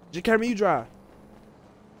 Just carry me, you drive.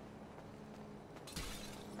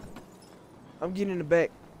 I'm getting in the back.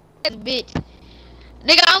 Bitch.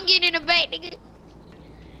 Nigga, I'm getting in the back, nigga.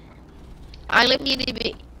 Alright, let me in this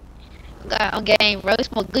bitch. God, I'm game, bro. It's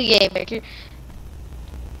smoke good gas back here.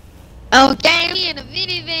 Oh, gang, we in the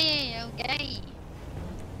minivan. Oh, gang.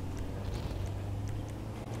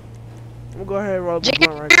 I'm gonna go ahead and roll up a Just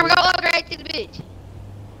blunt right go quick. upgrade to the bitch.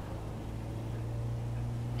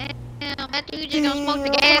 Damn, after you just gonna smoke the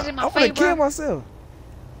gas in my I'm face, finna kill bro. myself.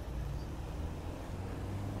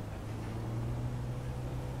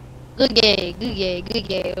 Good gas, good gas, good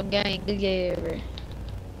gas. I'm gang, good gas, bro.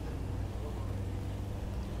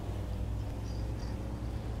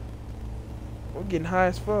 I'm getting high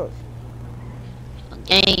as fuck. I'm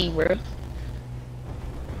gang, bro.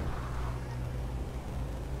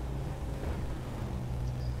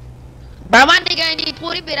 Bro, my nigga ain't need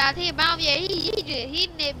 20 bit out here, bound yeah, he just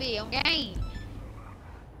hitting that bit. I'm gang.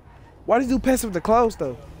 Why did you pass up the clothes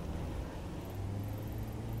though?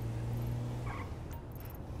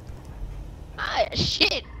 Ah,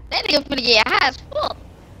 shit. That nigga finna get high as fuck.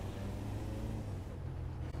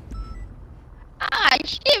 Ah,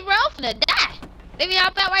 shit, bro. I'm finna die. Let me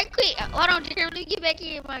hop out right quick. Hold on, Jerry. Let me get back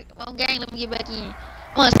in. My gang, let me get back in. I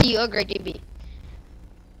wanna see you upgrade that bit.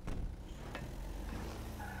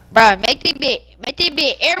 Bro, make this bit. Make this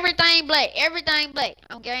bit. Everything black. Everything black.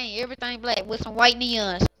 I'm gang. Everything black with some white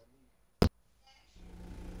neons.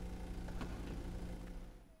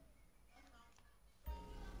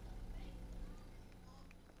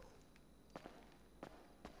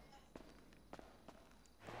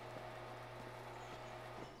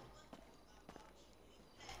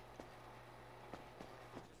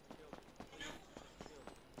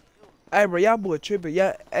 Hey, bro, y'all boy tripping.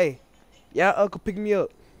 Y'all, hey, y'all uncle pick me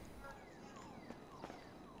up.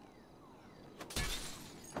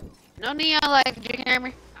 No neon lights, Jig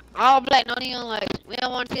Hammer. All black, no neon lights. We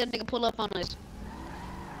don't want to see a nigga pull up on us.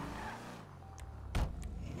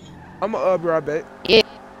 I'ma be right back. Yeah.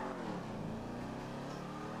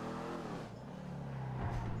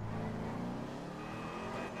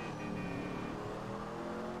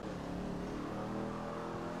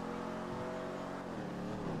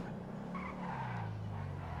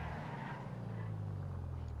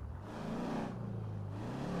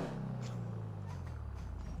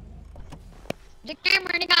 Jig Hammer,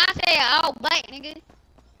 nigga, I said all black, nigga.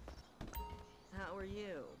 How are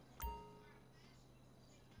you?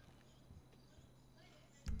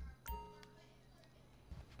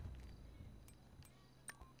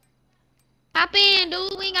 Hop in,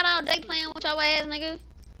 dude. We ain't got all day playing with your ass, nigga.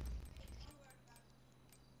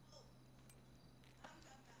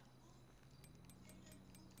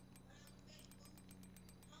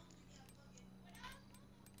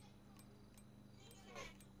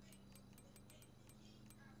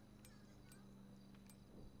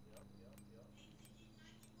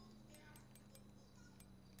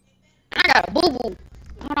 I got a boo boo.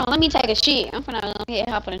 Hold on, let me take a shit. I'm finna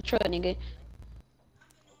hop in the truck, nigga.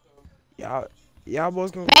 Y'all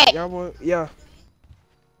boys gonna, Back. y'all boys, yeah.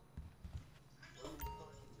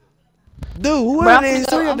 Dude, Bro, whoever it is,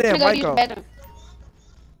 turn your I'm finna damn go mic use the off. bathroom.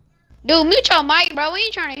 Dude, mute your mic, bro. We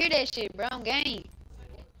ain't trying to hear that shit, bro. I'm game.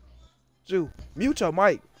 Dude, mute your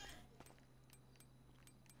mic.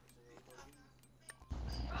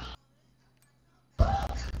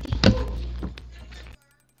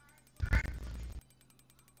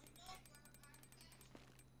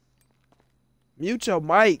 Mute your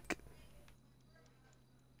mic.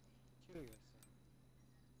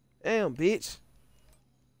 Damn, bitch.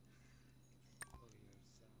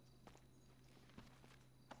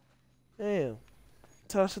 Damn.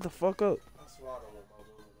 Tell her shut the fuck up.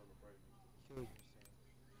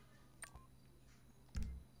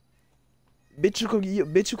 Bitch, you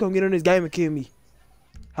come get on this game and kill me.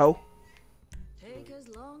 Ho. Take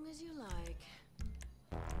as long as you like.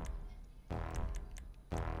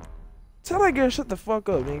 Tell that girl shut the fuck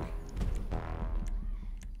up, nigga.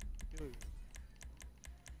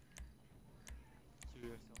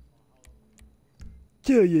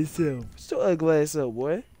 Kill yourself. Shut your ugly ass up,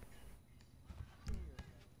 boy.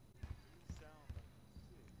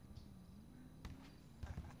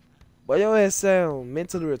 Boy, your ass sound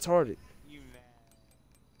mentally retarded.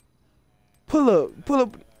 Pull up. Pull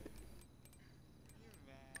up.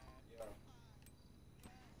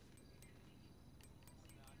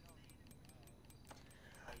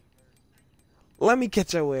 Let me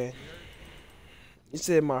catch your ass. You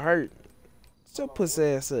said my hurt. Shut your pussy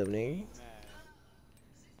ass up, nigga.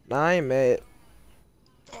 Nah, I ain't mad.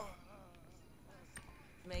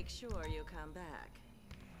 Make sure you come back.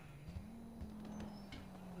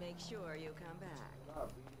 Make sure you come back.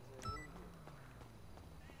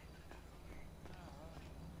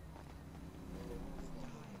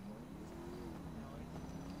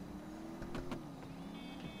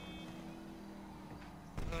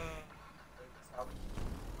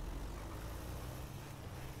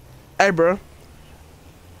 Hey, bro.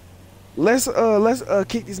 Let's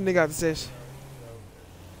kick this nigga out the session.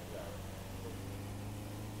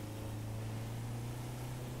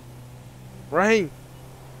 Raheem.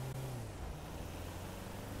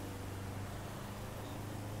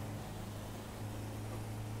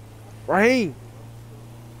 Raheem.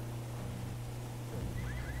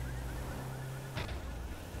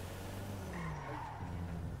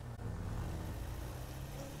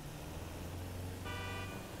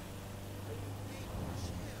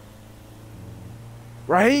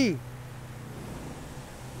 Raheem.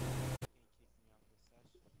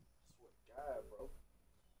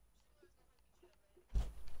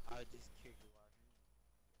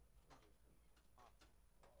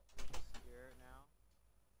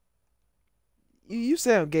 You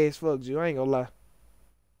sound gay as fuck, Jew. I ain't gonna lie.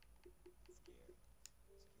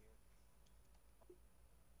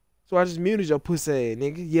 So I just muted your pussy ass,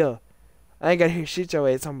 nigga. Yeah. I ain't gotta hear shit your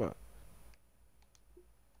ass talking about.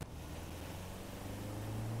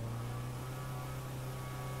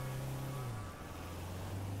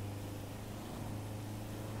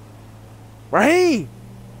 Raheem!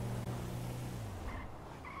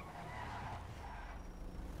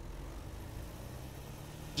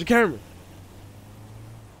 Jacameron.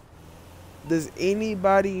 Does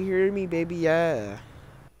anybody hear me, baby? Yeah.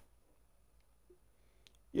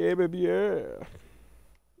 Yeah, baby, yeah.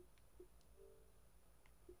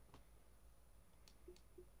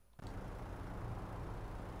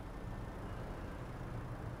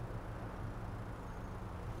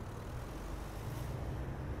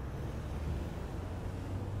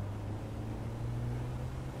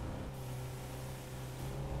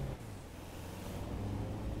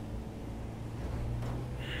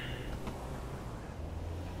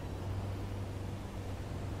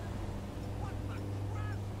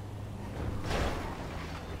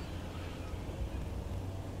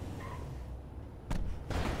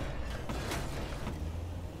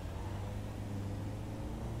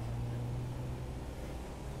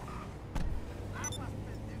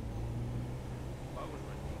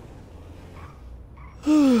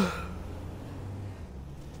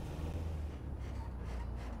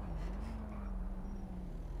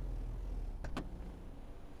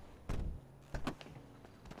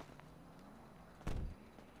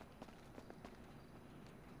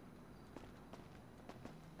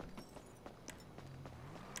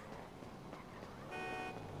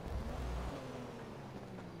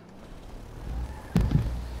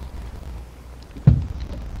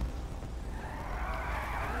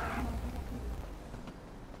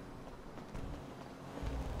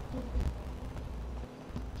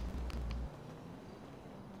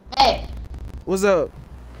 Hey, What's up?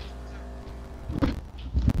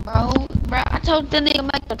 bro, I told the nigga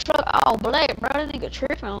make the truck all black, bro. That nigga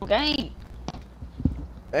tripping on game.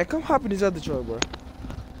 Hey, come hop in this other truck, bro.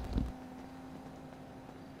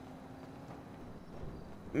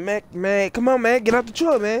 Man, come on, man. Get out the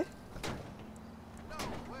truck, man.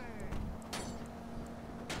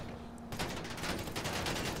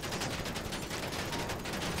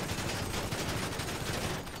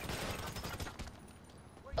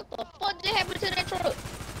 What the fuck just happened to that truck?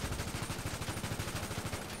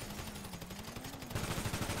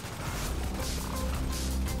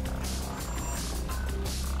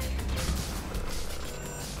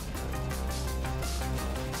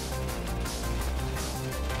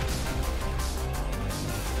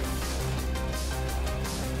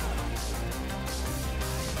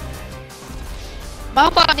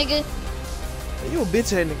 Motherfucker, nigga. Man, you a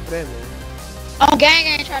bitch ass nigga for that, man. On gang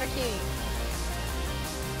ain't try to kill you.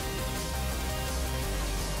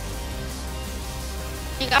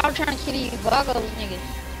 Nigga, I was trying to kill you, Bogos, nigga.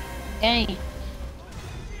 Gang.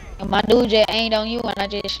 And my dude just aimed on you and I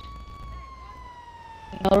just,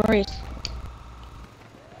 risk.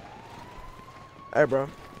 Hey, bro.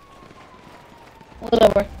 What's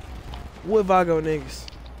up, bro? What Vago niggas?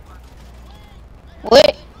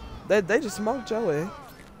 What? They just smoked your ass.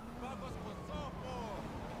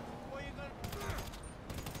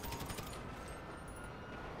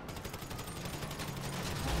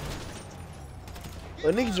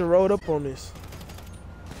 Well, niggas just rolled up on this.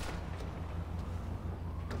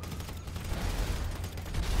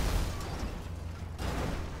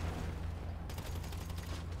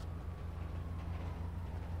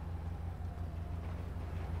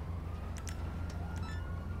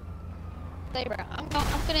 Say, bro, I'm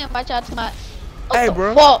finna invite y'all to my. Hey,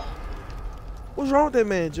 bro. Fuck? What's wrong with that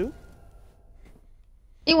man, Jew?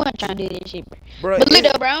 He wasn't trying to do this shit, bro. Bro, But look,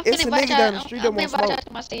 though, bro, I'm it's finna a invite nigga y'all. down the street that I'm finna won't invite y'all smoke.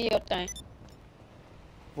 to my CEO thing.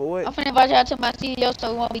 For what? I'm finna invite y'all to my CEO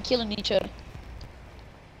so we won't be killing each other.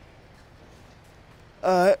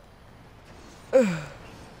 Alright.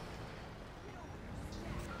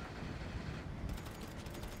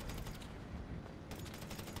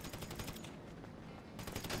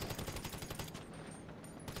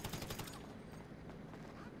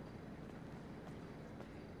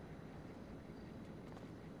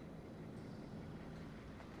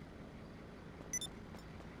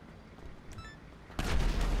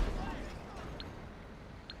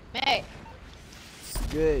 Man,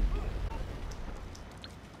 Good.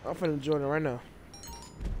 I'm finna join it right now.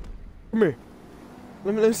 Come here.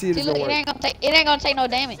 Let me see if see, this look, gonna it work. ain't gonna take no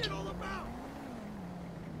damage.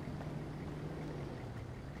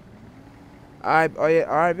 Alright, oh yeah,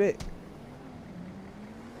 alright, bet.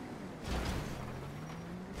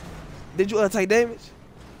 Did you take damage?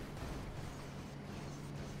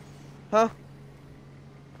 Huh?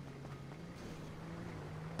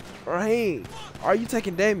 Raheem, are you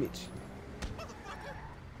taking damage?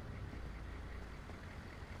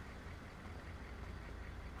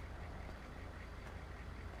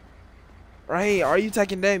 Raheem, are you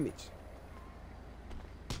taking damage?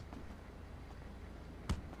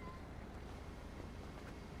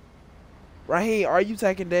 Raheem, are you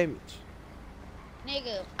taking damage?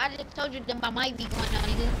 Nigga, I just told you that my mic be going on,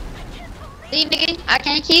 nigga. See, nigga, I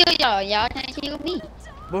can't kill y'all. Y'all can't kill me.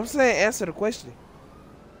 But I'm saying answer the question.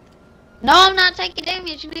 No, I'm not taking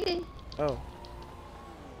damage, nigga. Oh.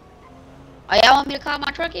 Oh, y'all want me to call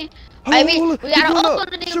my truck in? Hold Hey, on, we hold on. got He an pulling off up. on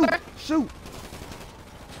the nigga, Shoot, bro. shoot.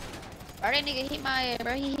 Bro, that nigga hit my ass,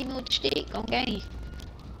 bro. He hit me with the stick on game.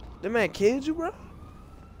 That man killed you, bro?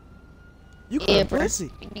 You Yeah, couldn't bro.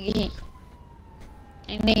 pussy. That nigga hit.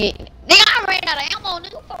 That nigga, I ran out of ammo,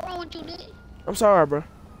 nigga. What wrong with you, nigga? I'm sorry, bro.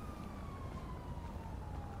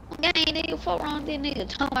 Gang, nigga, fuck wrong with that nigga?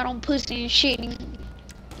 Talking about on pussy and shit, nigga.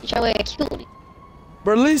 Get your ass killed it.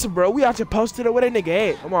 Bro, listen, bro. We out here posted up where that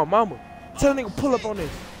nigga at. I'm on mama. Tell the nigga pull up on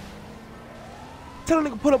this. Tell the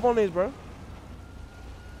nigga pull up on this, bro.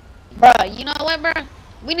 Bro, you know what, bro?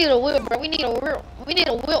 We need a whip, bro. We need a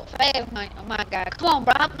whip fast, my guy. Come on,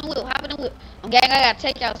 bro. Hop in the whip. Hop in the whip. Gang, I gotta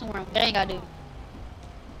take y'all somewhere. Gang, I do.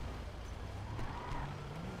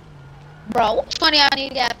 Bro, what's funny? I need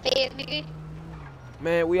to get fed, nigga.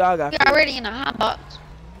 Man, we all got We fed. already in the hot box.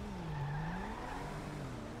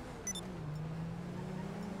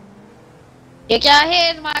 Get y'all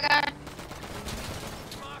heads, my guy.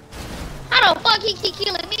 How the fuck he keep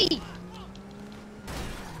killing me?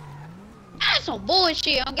 That's some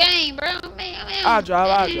bullshit on game, bro. Man. I'll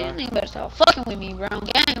drive. Nigga better stop fucking with me, bro. On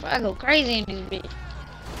game, bro. I go crazy in this bitch.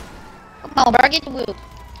 Come on, bro. Get the wheel.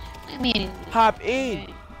 Let me in. Hop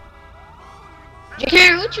in.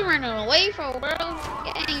 Karen, what you running away from, bro?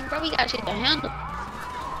 Gang, bro. We got shit to handle.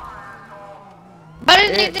 But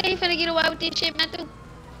this nigga finna get away with this shit, man, too.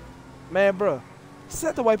 Man, bro.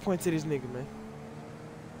 Set the waypoint to this nigga, man.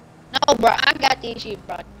 No, bro. I got this shit,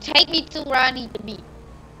 bro. Take me to where I need to be.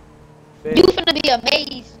 Bet. You finna be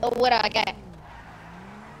amazed of what I got.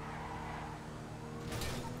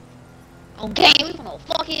 Okay, we finna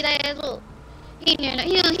fuck his ass up. He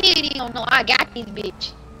ain't even gonna know I got this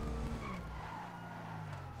bitch.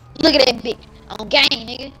 Look at that bitch. On game,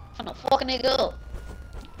 nigga. Finna fuck a nigga up.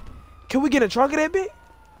 Can we get a trunk of that bitch?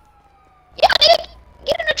 Yeah, nigga.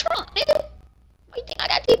 Get in the trunk, nigga. What you think I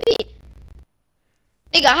got this bitch?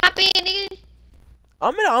 Nigga, hop in, nigga.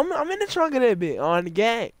 I'm in the trunk of that bitch. On the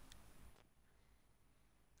gang.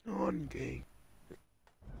 On gang.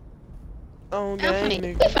 On gang,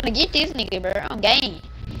 We nigga. finna get this nigga, bro. On game.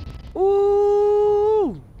 Ooh.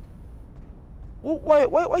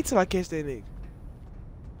 Wait till I catch that nigga.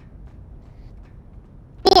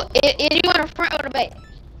 Is you on the front or the back?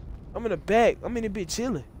 I'm in the back. I'm in the bitch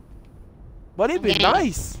chilling. But it be Okay.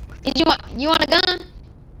 nice. Is you on a gun?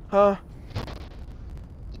 Huh?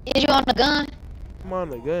 Is you on the gun? I'm on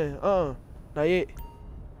the gun. Not yet.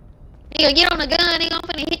 Nigga, get on the gun, nigga. I'm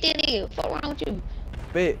finna hit that nigga. Fuck wrong with you?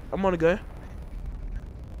 Bet. I'm on the gun.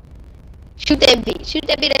 Shoot that bitch. Shoot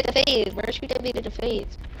that bitch at the feds, bro. Shoot that bitch at the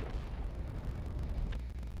feds.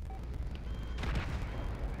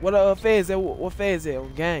 What feds at? What feds at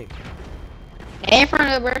on gang? In front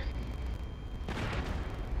of her, bro.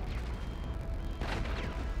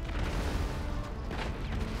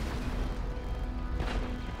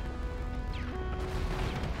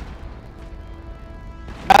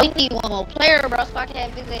 Bro, we need one more player, bro, so I can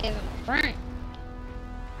have his ass in the front.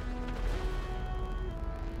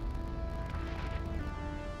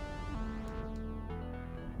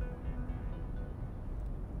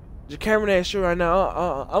 Just camera that shit right now.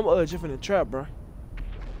 I'm just in the trap, bro.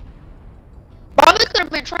 Bro, we could have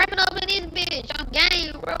been trapping up in this bitch on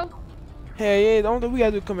game, bro. Hell yeah, the only thing we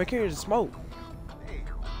gotta do is come back here and smoke.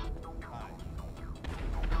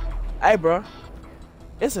 Hey, bro.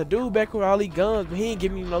 It's a dude back with all these guns, but he ain't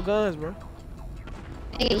giving me no guns, bro.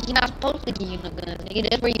 Nigga, he not supposed to give you no guns, nigga.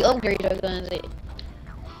 That's where you upgrade your guns at.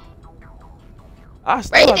 I Bro,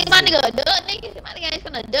 still you have think to my see- nigga a duck, nigga? My nigga ain't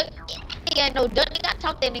finna duck. Nigga ain't no duck, nigga. I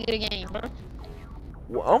talk that nigga the game, bro.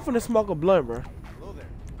 Well, I'm finna smoke a blunt, bro.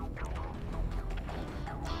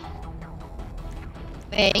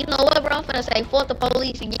 Man, you know what, bro? I'm finna say fuck the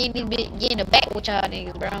police and get in the back with y'all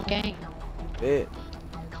niggas, bro. Okay. Bet.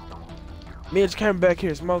 Me and just came back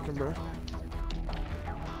here smoking, bro.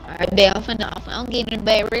 Alright, bet. I'm getting in the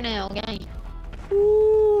back right now, okay.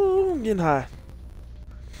 Ooh, I'm getting high.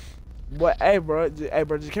 Boy, hey, bro,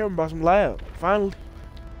 just came about some loud. Finally.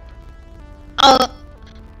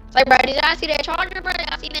 Like, bro, did y'all see that charger, bro?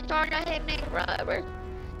 Y'all seen that charger I had in that, bro? Where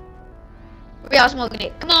y'all smoking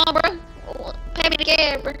it? Come on, bro. Pay me the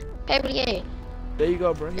gas, bro. Pay me the gas. There you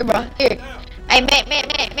go, bro. Here, bro. Here. Hey, Matt.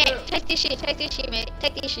 Take this shit, man.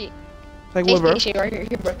 Take this shit. Take what, Taste bro? this shit right here.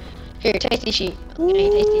 Here, bro. Here, taste this shit. Okay,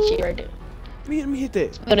 taste this shit right there. Let me hit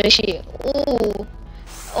that. Smell that shit. Ooh.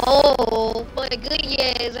 Oh, boy, good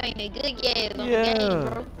gas, ain't it? Good gas on Yeah. the game,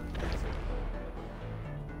 bro.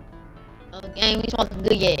 On the game, we smoking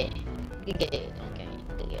good gas. Good gas. Okay,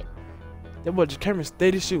 good gas. That boy just came and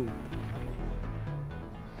steady shooting.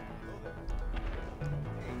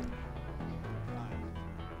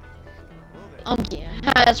 I'm getting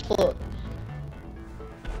high as fuck.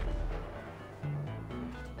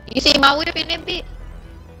 You see my whip in that bit?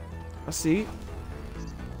 I see it.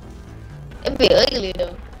 That bit ugly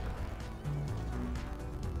though.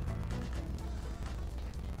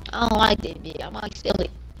 I don't like that bit. I might steal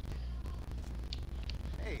it.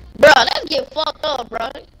 Bro, let's get fucked up, bro.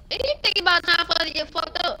 You think about time for us to get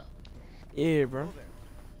fucked up? Yeah, bro.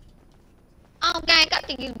 I don't gang. I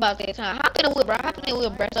think it's about that time. Hop in the whip, bro. Hop in the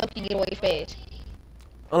whip, bro, so you can get away fast.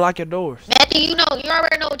 Unlock your doors. Matthew, you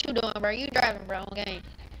already know what you doing, bro. You driving, bro, okay?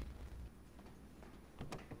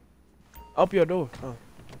 Open your door. Oh.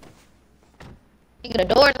 Nigga, the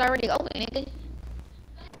door's already open, nigga.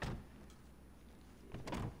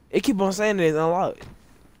 It keep on saying it's unlocked.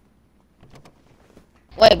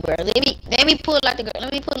 Wait, bro. Let me pull it out the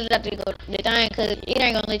thing, cause it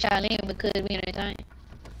ain't gonna let y'all in because we in the thing.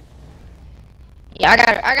 Yeah,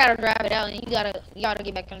 I gotta drive it out, and you gotta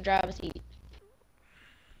get back on the driver's seat.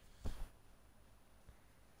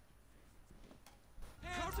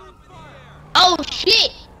 Oh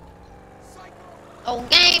shit! Oh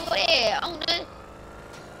game, where? On the.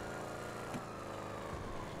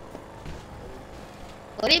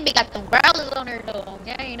 Well, they big got them growlers on there though. On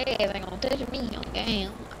game, they ass ain't gonna touch me. On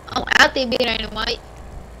game, I'm out there, big ain't it, Mike?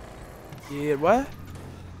 Yeah, what?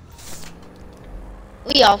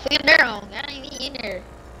 We off in there on. I ain't even in there.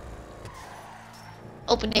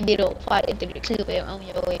 Open that bit up, fight into the clip on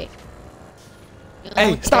your way.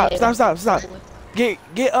 Hey, stop. Get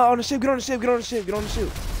on the ship. Get on the ship.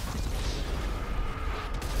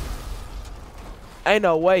 Ain't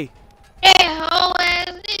no way. That whole ass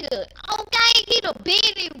nigga. Okay, he the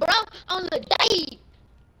busy, bro. On the day.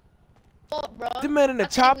 Fuck, bro. The man in the I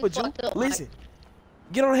think chopper, we Ju. fucked up, Listen.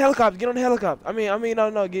 Get on the helicopter. I mean,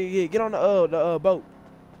 no. Get on the boat.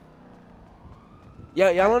 Yeah,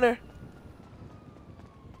 y'all on there?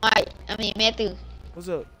 Mike. Matthew. What's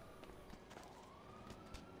up?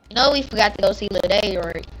 You know we forgot to go see Lil Day,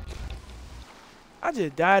 right? I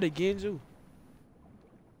just died again, Ju.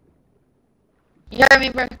 You heard me,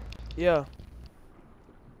 bro? Yeah.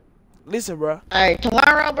 Listen, bro. Alright,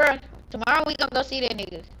 tomorrow, bro. Tomorrow we gonna go see that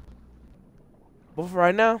nigga. But for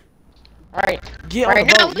right now, Alright. get on the Right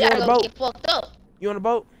now, boat. we You on gotta the go boat? get fucked up. You on the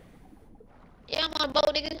boat? Yeah, I'm on the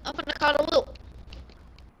boat, nigga. I'm finna call the whoop.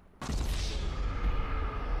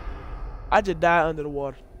 I just died under the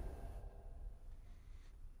water.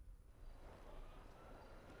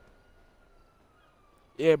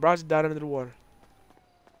 Yeah, bro, I just died under the water.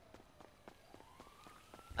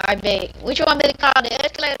 I bet. Which one better call the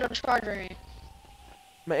escalator or the charger in?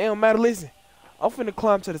 Man, it don't matter. Listen, I'm finna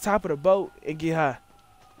climb to the top of the boat and get high.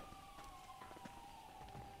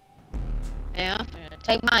 Man, I'm finna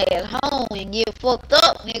take my ass home and get fucked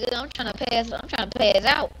up, nigga. I'm trying to pass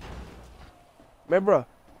out. Man, bro,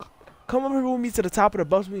 come over here with me to the top of the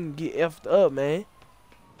boat so we can get effed up, man.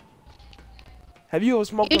 Have you ever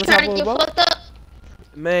smoked You on the top trying of to a get boat? fucked up?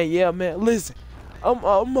 Man, yeah, man. Listen, I'm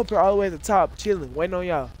up here all the way at the top, chilling, waiting on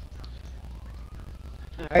y'all.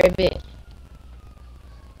 Alright, bet.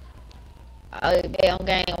 Alright, bet. I'm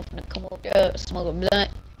gang. I'm finna come up there, smoke a blunt.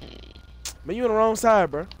 Man, you on the wrong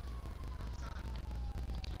side, bro.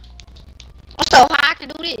 I'm so high I can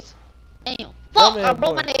do this. Damn. Fuck, I Dumbass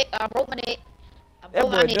broke boy. my neck. I broke my neck. I That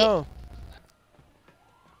broke my boy neck. dumb.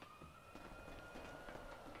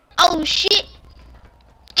 Oh shit.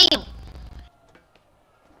 Damn.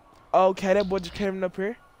 Okay, that boy just came up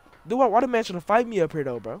here. Dude, why the man trying to fight me up here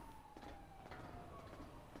though, bro?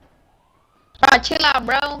 Alright, chill out,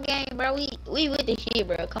 bro. Gang, bro. We with the shit,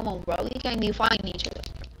 bro. Come on, bro. We can't be fighting each other.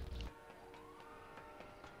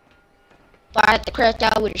 But I have to crash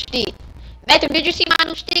out with a stick. Matthew, did you see my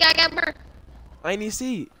new stick I got, bro? I ain't even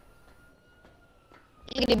see it.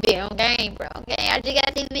 Look at the bit on game, bro. On game, I just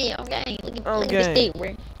got this bit on game. Look On at the game. stick,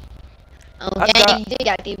 bro. On I game, got- you just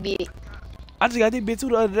got this bit. I just got this bit too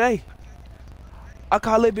the other day. I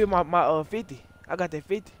call it bit my 50. I got that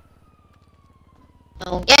 50.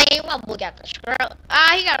 On game, my boy got the scrub.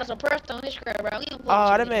 Ah, he got a suppressor on his scrub, bro. He don't Ah,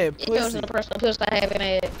 fuck that with man you. He got a pussy. suppressor pistol having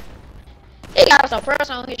ass. He got a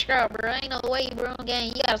suppressor on his scrub, bro. Ain't no way, bro. On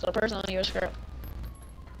game, you got a suppressor on your scrub.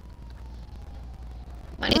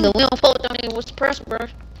 My nigga, we don't fuck with them niggas with suppressor, bro.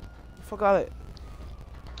 Fuck all that.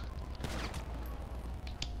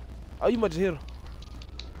 Oh, you must have hit him.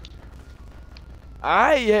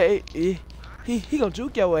 Alright, yeah, he gonna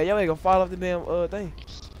juke your way. Your ain't gonna fall off the damn thing.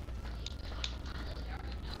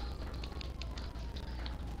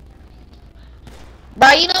 Bro,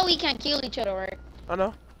 you know we can't kill each other, right? I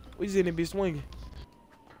know. We just in there be swinging.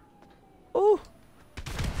 Ooh.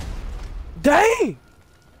 Dang!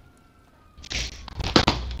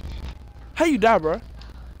 How you die, bro?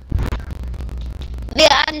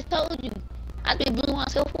 Yeah, I just told you. I just blew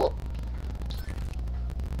myself up.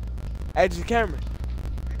 Hey, just camera.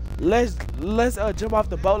 Let's jump off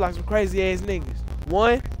the boat like some crazy ass niggas.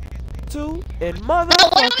 1, 2, and No, wait on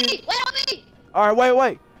motherfucking. me! Wait on me! Alright,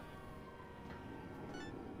 wait.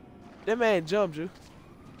 That man jumped you.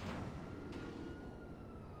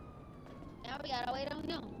 Now we gotta wait on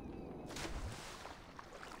him.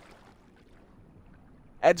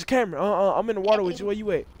 At your camera. I'm in the water with you. Where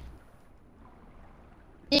you at?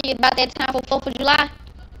 Think about that time for 4th of July?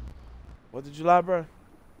 What did you lie, bro?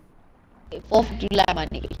 4th of July, my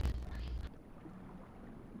nigga.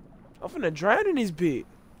 I'm finna drown in this bit.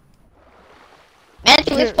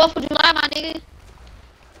 Matthew, it's 4th of July, my nigga.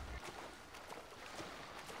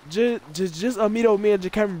 Just meet up with me and your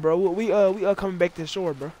camera, bro. We coming back to the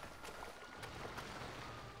shore, bro.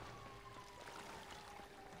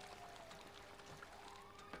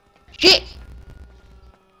 Shit!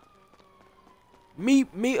 Me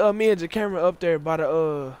and your camera up there by the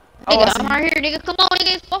Nigga, I see I'm you. right here, nigga. Come on,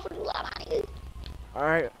 nigga. It's 4th of July, my nigga. All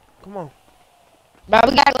right, come on. Bro,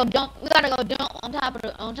 we gotta go jump. We gotta go jump on top of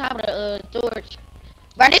the storage.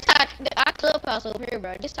 Bro, this our clubhouse over here,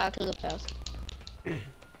 bro. This our clubhouse. Come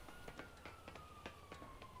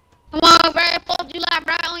on, bro. 4th of July,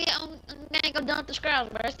 bro. Ain't go dump the scrubs,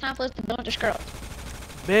 bro. It's time for us to dump the scrubs.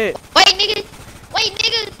 Bet. Wait, nigga. Wait,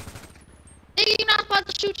 nigga. Nigga, you're not supposed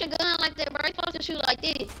to shoot your gun like that, bro. You're supposed to shoot like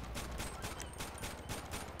this.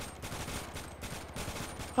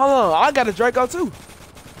 Hold on, I got a Draco too.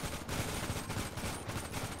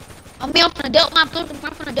 I'm finna dump my pistol.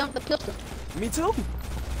 I'm finna dump the pistol. Me too. Hold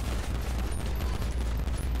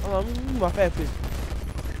on, let me move my fat pistol.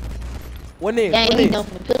 What next? Dang, What we next?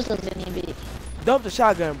 dumping the pistols in here, bitch. Dump the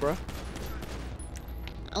shotgun, bro.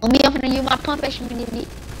 I'm finna use my pump action in this bitch.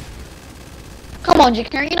 Come on,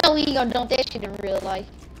 Jakar. You know we ain't gonna dump that shit in real life.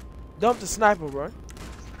 Dump the sniper, bro.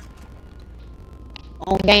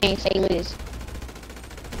 On game, say Liz.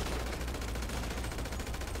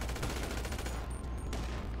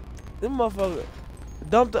 This motherfucker.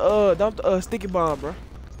 Dump the sticky bomb, bro.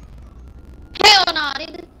 Hell nah,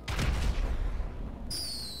 nigga.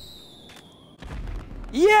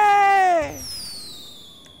 Yeah!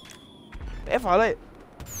 If I let.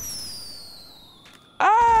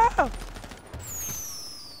 Ah!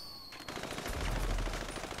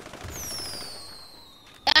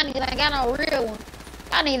 Y'all niggas ain't got no real one.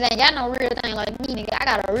 Y'all niggas ain't got no real thing like me, nigga. I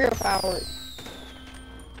got a real firework.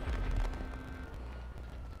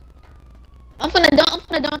 I'm finna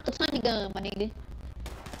dump the Tommy gun, my nigga.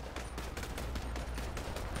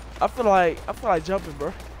 I feel like jumping,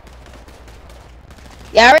 bro.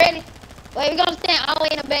 Y'all ready? Wait, we gonna stand all the way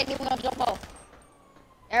in the back, then we gonna jump off.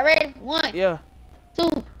 Y'all ready? 1, Yeah.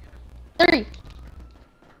 2, 3.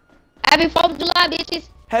 Happy 4th of July, bitches.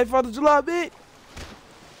 Happy 4th of July, bitch.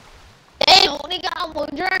 Damn, nigga, I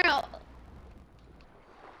almost drowned.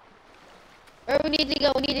 Where we need to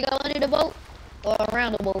go? We need to go under the boat or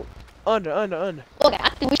around the boat? Under. Okay, I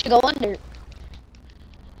think we should go under.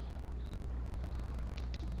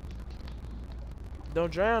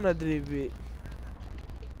 Don't drown under this bitch.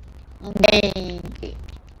 Dang.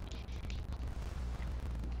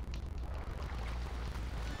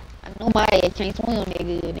 I know my ass can't swim that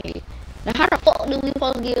good, nigga. Now how the fuck do we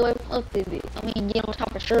supposed to get away from up this bitch? I mean, get on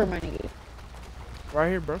top of sure, my nigga. Right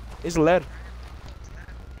here, bro. It's a ladder.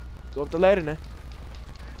 Go up the ladder now.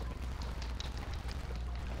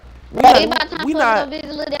 Bro, it's about time for us to go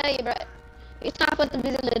visit Little Daddy, bro. It's time for us to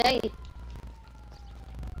visit Little Daddy.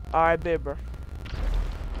 Alright, bet, bro.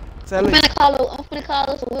 I'm finna call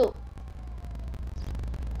us a whoop.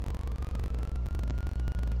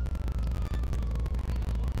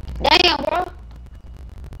 Damn, bro.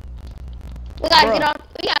 We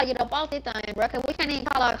gotta get up off this thing, bro, cause we can't even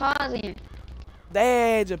call our cars in.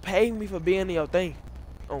 Dad just paid me for being in your thing.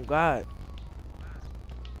 Oh God.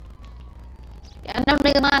 I know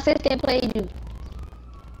nigga my assistant played you.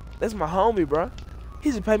 That's my homie, bro.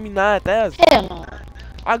 He just paid me 9,000. Hell no.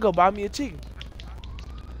 I go buy me a chicken.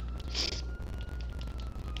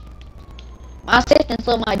 My assistant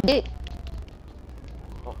suck my dick.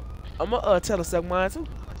 I'ma tell her suck mine too.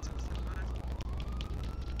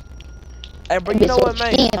 Hey, bro, you know what,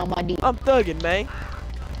 man? On my dick. I'm thugging, man.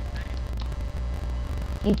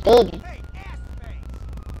 You thugging.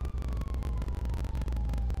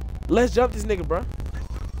 Let's jump this nigga, bro.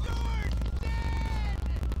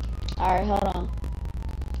 Alright, hold on.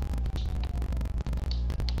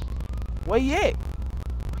 Where you at?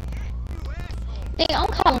 Nigga, I'm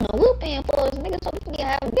calling a whoop in for us, nigga, so we can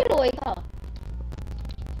have a getaway car.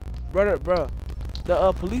 Brother, bro.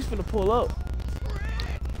 The police finna pull up.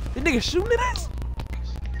 This nigga shooting at us?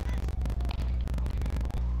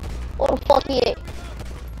 Where the fuck he at?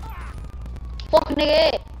 Fuck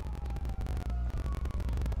nigga at?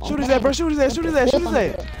 Shoot his ass, bro. Shoot his ass. Shoot his ass. Shoot his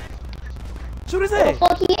ass. Shoot his Where the ass.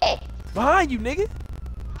 fuck he at? Behind you, nigga.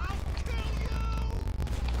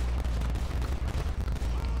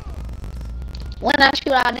 When I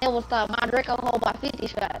shoot, I never stop. My Draco hold by 50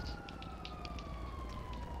 shots.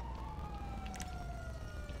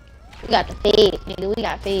 We got the feds, nigga. We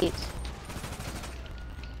got feds.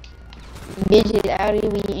 Bitches out here,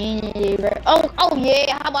 we in it, bro. Oh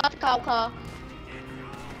yeah. How about the cop car?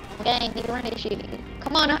 Gang, nigga, run that shit, nigga.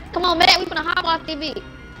 Come on, man. We finna hop off this bitch.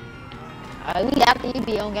 Alright, we after you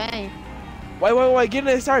be on game. Wait. Get in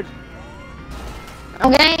there, Sergeant.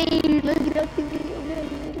 On game. Let's get up this bitch.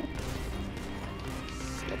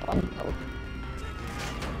 On game.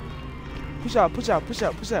 Push out.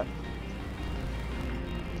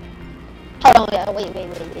 Hold on, yeah.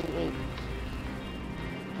 Wait.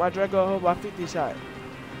 My Draco hold by 50 shot.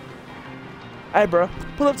 Hey, bro.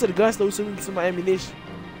 Pull up to the gun store so we can get some ammunition.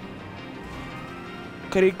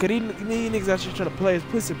 Cause these niggas out here trying to play his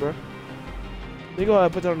pussy, bro. They go ahead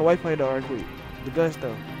and put that on the waypoint though, right quick. The gun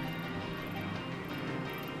store.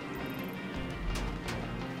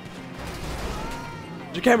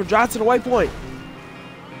 Your camera, drive to the waypoint.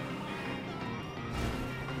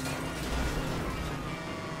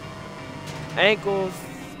 Ankles.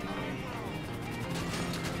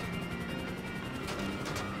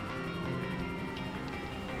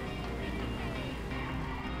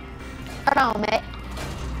 Hold on, Matt.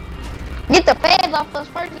 Get the feds off us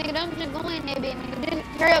first, nigga. Don't just go in there, bitch, nigga. Just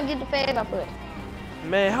hurry up, get the feds off us.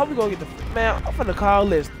 Man, how we gonna get the... Man, I'm finna call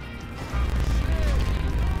this.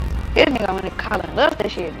 This nigga wanna calling us that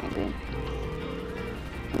shit, nigga.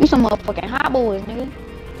 You some motherfucking hot boys, nigga.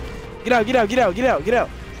 Get out.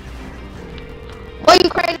 Boy, you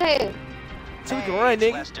crazy hell. So we can run,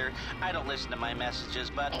 nigga. Lester, I don't listen to my messages,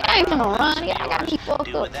 but Nigga, I ain't finna run, nigga. I got me fucked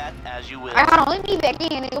do up. with that as you will. Alright, hold on. Let me back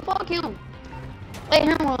in, nigga. Fuck him. Let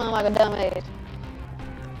him run like a dumbass.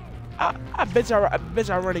 I bet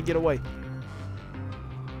y'all run and get away.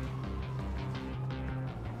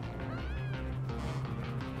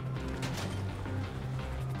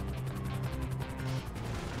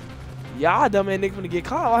 Y'all dumb ass nigga finna get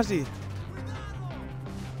caught. Watch this.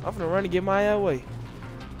 I'm finna run and get my ass away.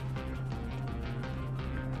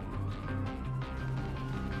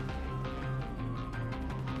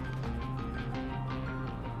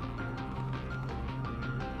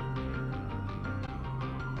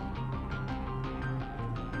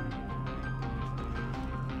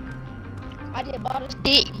 I just bought a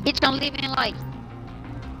stick. Bitch, don't live in life.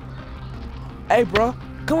 Hey, bro,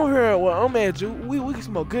 come over here. Well, I'm at you. We can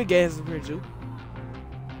smoke good gas over here, Jew.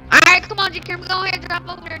 Alright, come on, Jim. Go ahead, drop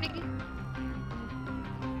over there, nigga.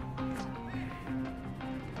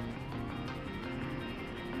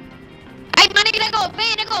 Hey, my nigga, they go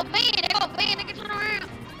van, nigga, turn around.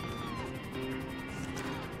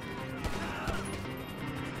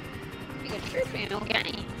 Nigga tripping,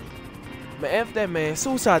 okay? Man, F that man.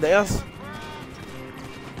 Suicide the else.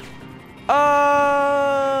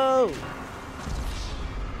 Oh!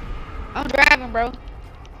 I'm driving, bro.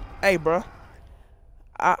 Hey, bro.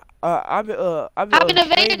 I've been Hop in the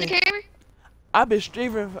van, streaming. camera. I've been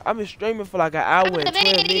streaming for like an hour Hop in and the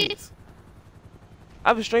 12 van. minutes.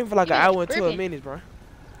 I've been streaming for like You an been hour and 12 tripping. minutes, bro.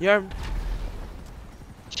 You heard me?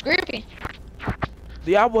 Scripping.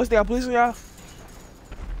 Do y'all boys still got police on y'all?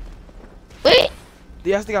 What? Do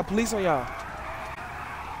y'all still got police on y'all?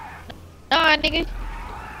 Nah, nigga.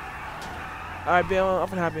 Alright, Ben, I'm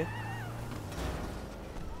finna hop in.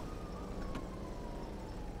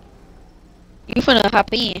 You finna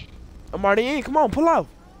hop in. I'm already in. Come on, pull out.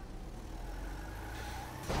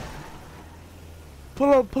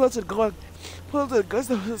 Pull up to the gun. Pull up to the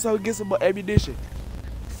gun so we get some more ammunition.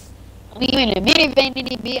 We in a minivan in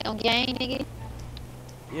this bitch on game, nigga.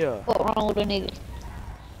 Yeah. What wrong with the nigga?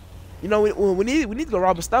 You know, we need to go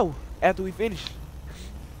rob a store after we finish.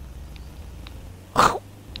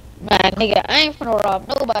 Man, nigga, I ain't finna rob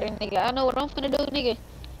nobody, nigga. I know what I'm finna do, nigga.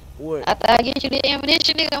 What? After I get you the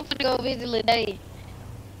ammunition, nigga, I'm finna go visit Lil Dave.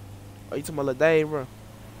 Oh, you talking about Lil Dave, bro?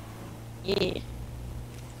 Yeah.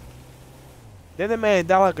 Didn't that man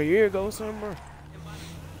die like a year ago or something,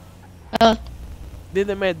 bro? Didn't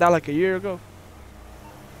that man die like a year ago?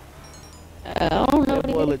 I don't know, That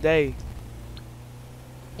boy nigga. Lil Dave.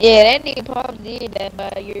 Yeah, that nigga probably did that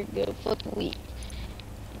about a year ago, fucking week.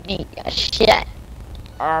 Nigga got shot.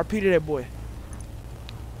 R.I.P. to that boy.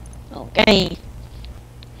 Okay.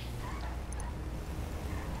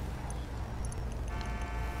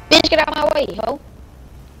 Bitch, get out my way, ho.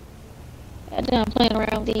 I done playing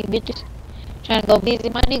around with these bitches. Trying to go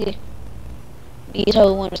visit my nigga. These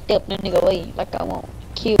hoes wanna step the nigga away like I want.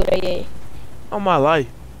 Kill they ass. On my life.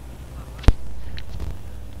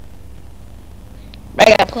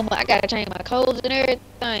 I gotta change my clothes and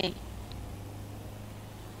everything.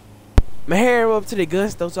 My hair up to the gun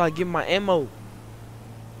store so I get my ammo.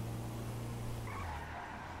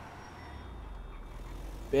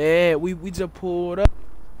 Bad, we just pulled up.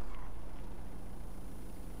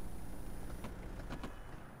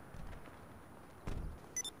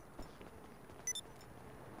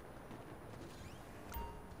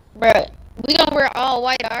 Bruh, we gonna wear all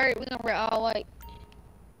white, alright? We gonna wear all white.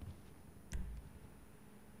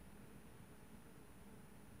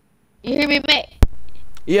 You hear me, Matt?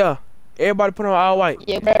 Yeah, everybody put on all white.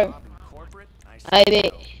 Yeah, bro. I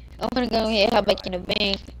bet. I'm gonna go ahead and hop back in the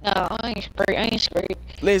van. No, I ain't screwed.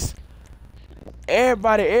 Listen,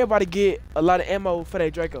 everybody get a lot of ammo for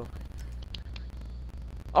that Draco.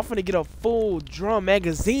 I'm finna get a full drum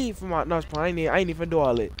magazine for my. No, I ain't even do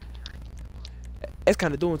all that. It's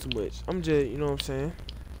kind of doing too much. I'm just, you know what I'm saying.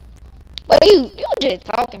 But you just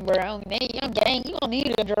talking, bro. On gang, you don't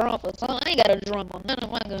need a drum for something. I ain't got a drum on none of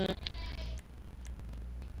my guns.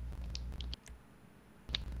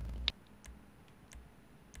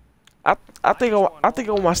 I think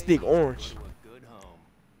I want my stick orange.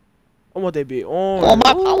 I want that bit I orange.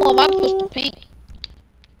 want my pistol pink.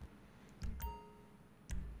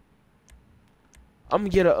 I'm gonna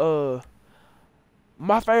get a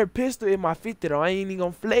my favorite pistol is my 50 though. I ain't even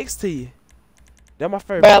gonna flex to you. That's my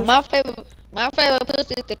favorite Bro, pistol. my favorite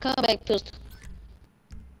pistol is the comeback pistol.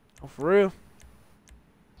 Oh, for real?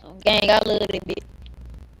 On gang, I love that bitch.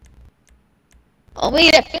 On me,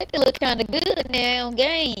 that 50 look kinda good now on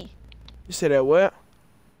gang. You said that what?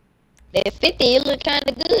 That 50 it look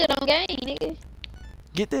kinda good on gang, nigga.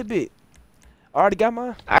 Get that bit. I already got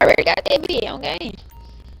mine. I already got that bitch on gang.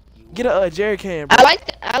 Get a jerry can, bro. I like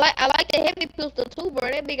the heavy pistol too, bro.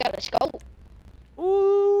 That bitch got a scope.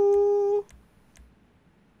 Ooh.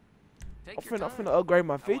 I'm finna upgrade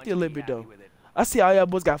my 50 a little bit though. I see all y'all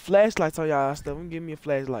boys got flashlights on y'all stuff. I'm giving me a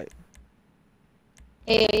flashlight.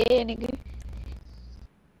 Hell yeah, nigga.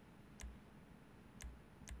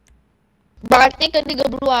 Bro, I think a nigga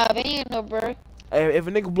blew our van up, bro. Hey, if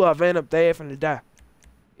a nigga blow a van up, they finna die.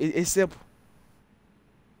 It's simple.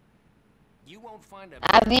 You won't find a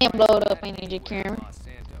I been blowed up in the camera. Los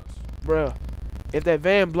Santos. Bruh. If that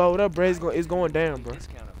van blowed up, bruh, it's going down, bro.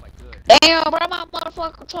 Discount if I could. Damn, bro, my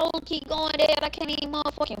motherfucking control keep going there. I can't even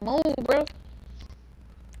motherfucking move, bro.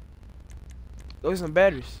 Go get some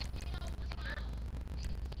batteries.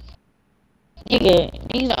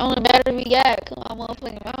 Nigga, these the only batteries we got. Cause my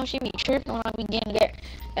motherfucking mom, she be tripping when I be getting that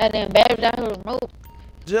goddamn batteries out of the remote.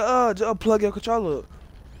 Just plug your controller up.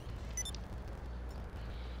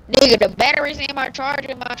 Nigga, the batteries in my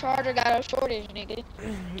charger got a shortage, nigga.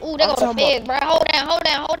 Ooh, they go to feds, bro. Hold down.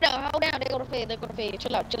 They go to feds.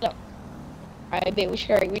 Chill out. Alright, bet we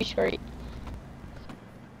straight.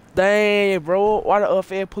 Dang, bro. Why the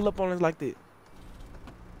Fed pull up on us like that?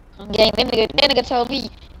 Gang, that nigga told me,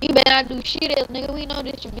 you better not do shit else, nigga. We know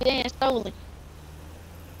this should be damn stolen.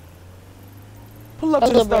 Pull up to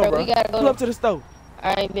the stove, bro. Pull Pull up to the stove.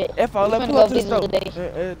 Alright, bet. F.O. Let pull up to the stove.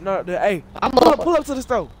 Hey, pull up to the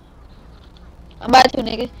stove. I'm about to,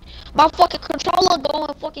 nigga. My fucking controller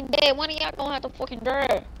going fucking dead. One of y'all gonna have to fucking drive.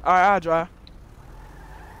 Alright, I'll drive.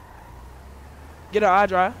 Get out, I'll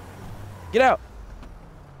drive. Get out.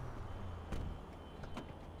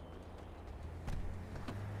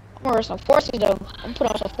 I'm gonna wear some forces though. I'm put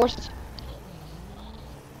on some forces.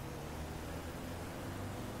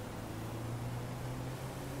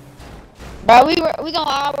 Bro, we gonna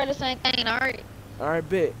all wear the same thing, alright? Alright,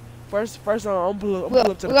 bet. First, I'm pull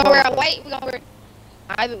up to the we gonna wear a front. white. We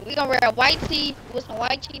gonna wear a white tee with some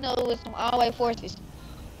white chinos with some all white forces.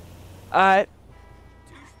 Alright.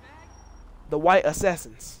 The white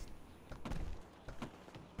assassins.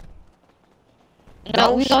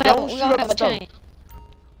 No, we gonna have a chain.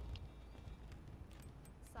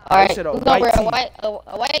 Alright, we gonna wear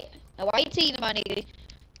a white tee, my nigga.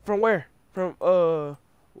 From where? From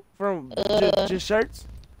just shirts?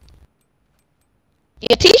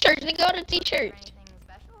 Yeah, t-shirts, nigga. Go to t-shirts.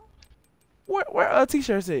 Where are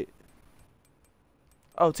t-shirts at?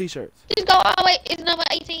 Oh, t-shirts. Just go all the way. It's number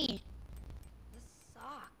 18. This sucks.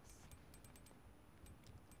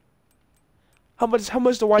 How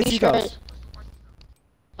much the white tee cost?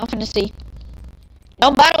 I'm finna see.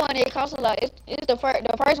 Don't buy the one that costs a lot. It's the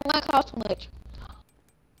first one costs too much.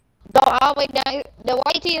 Go all the way down. The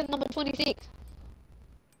white tee is number 26.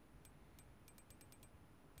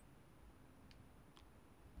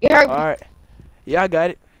 You heard me? Alright. Yeah, I got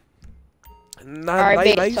it.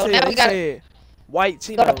 Alright, bet. So now we gotta white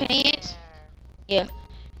chino. go to pants. Yeah.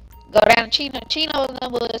 Go down to chino. Chino is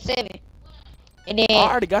number 7. And then I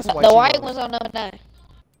already got some white the white chinos. one's on number 9. Did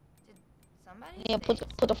somebody And then say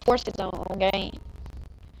put the forces on game.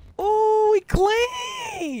 Ooh, we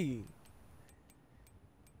clean.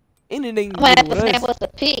 Anything I'm gonna have can to do with snap us. us a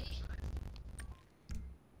pic.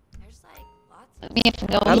 there's like lots of Me and from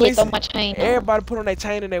Now going hit listen, so much chain. everybody put on their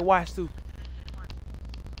chain and their watch too.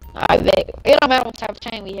 I bet. It don't matter what type of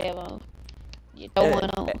chain we have on. You throw one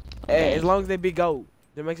on. Okay. As long as they be gold.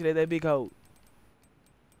 Just make sure that they be gold.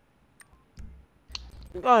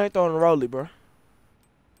 You ain't throwing a rollie, bro.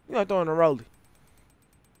 You ain't throwing a rollie.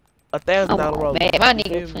 $1,000 rollie. Man, my You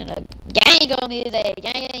nigga feel me? finna gang on his ass.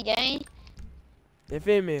 Gang. You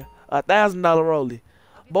feel me? $1,000 rollie.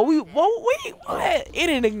 But we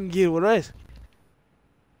any nigga can get with us.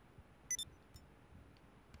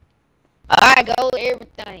 I go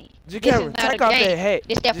everything. J-Cameron, take off that hat.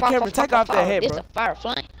 This that far, J-Cameron, take off that hat, This bro. a fire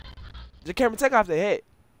flame. J-Cameron, take off that hat.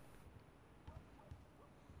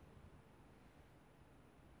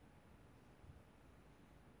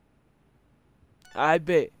 I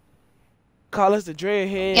bet. Call us the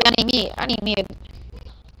dreadhead. Yeah, I need me a.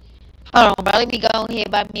 Hold on, bro. Let me go on here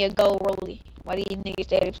and buy me a gold rollie. Why these niggas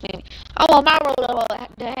started playing me? I want my roller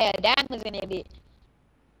to have diamonds in that bitch.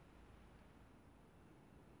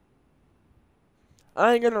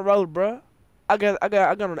 I ain't gonna roll, bro. I got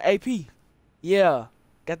an AP. Yeah,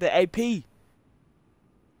 got the AP.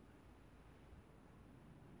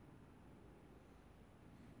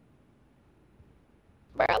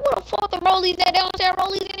 Bro, what the fuck the rollies at? They don't sell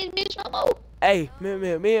rollies in this bitch no more. Hey,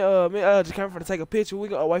 me just came for to take a picture. We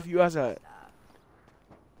gonna wait for you outside.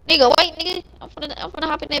 Nigga, wait, nigga. I'm finna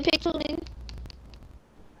hop in that pic too, nigga.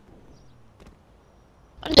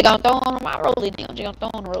 I'm just gonna throw on my rollie, nigga. I'm just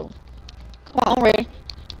gonna throw on the rollie. Come on, I'm ready.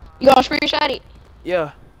 You gonna screenshot it?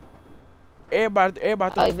 Yeah. Everybody throw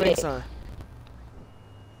the bet. finger sign.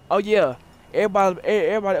 Oh yeah.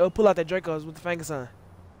 Everybody pull out their Dracos with the finger sign.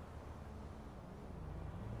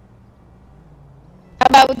 How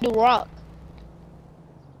about we do rock?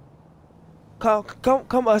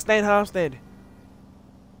 Come stand how I'm standing.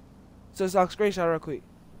 So I can screenshot real quick.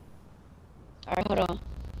 Alright, hold on.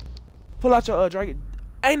 Pull out your dragon.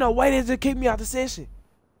 Ain't no way they just kick me out the session.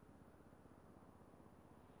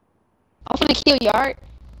 I'm finna kill you, alright?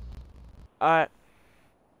 Alright.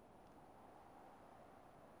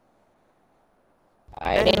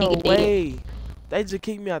 Alright, Ain't that no nigga dead. way. They just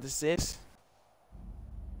kicked me out the session.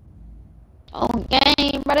 Oh,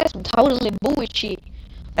 game, bro, that's some totally bullshit.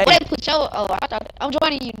 Hey, Boy, put your, oh, I thought, I'm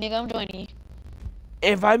joining you, nigga, I'm joining you.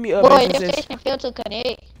 invite me up Boy, into the your session. session failed to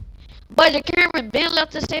connect. But the camera been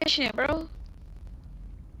left the session, bro.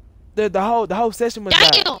 The whole session was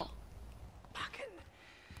died. Damn!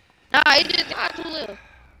 Nah, it just got too little.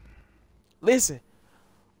 Listen,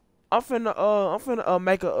 I'm finna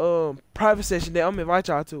make a private session that I'm gonna invite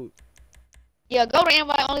y'all to. Yeah, go to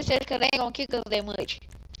invite only session cause they ain't gonna kick us that much.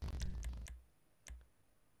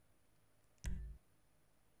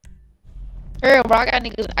 Girl, bro, I got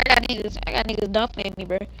niggas dumping at me,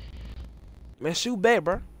 bro. Man, shoot back,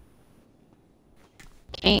 bro.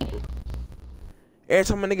 Can't. Every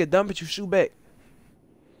time a nigga dump it, you shoot back.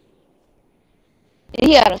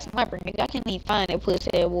 He had a sniper, nigga. I can't even find that pussy,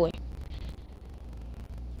 that boy.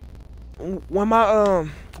 When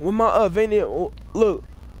my video look,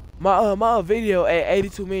 my video at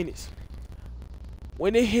 82 minutes.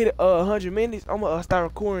 When it hit 100 minutes, I'm gonna start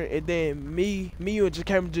recording, and then you and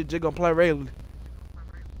Jacob just gonna play regularly.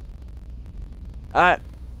 Alright.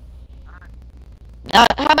 How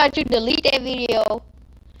about you delete that video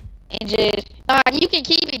and just you can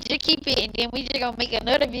keep it, just keep it, and then we just gonna make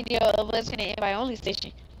another video of us in the invite only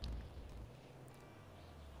session.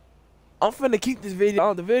 I'm finna keep this video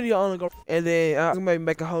on the video only go, and then I'm gonna maybe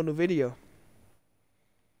make a whole new video.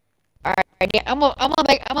 Alright, yeah, I'm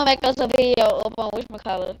gonna make us a video up on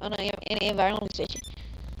whatchamacallit on in the invite only session.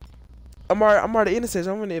 I'm already in the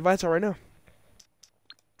session. I'm gonna invite y'all right now.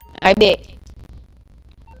 I bet.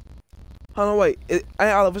 Hold on, wait. Ain't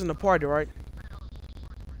all of us in the party, right?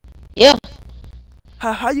 Yeah.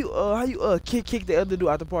 How you kick the other dude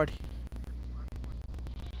out the party?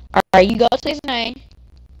 Alright, you go to his name.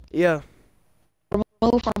 Yeah.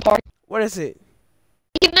 Remove from party. What is it?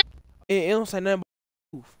 It don't say nothing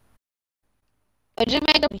but move. Just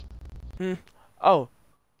make them. Oh.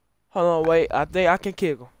 Hold on, wait. I think I can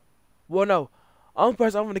kick him. Well, no. Only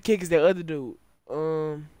person I'm gonna kick is that other dude.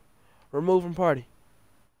 Remove from party.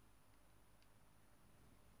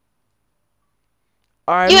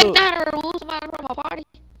 Alright, You look. ain't know how to remove somebody from a party.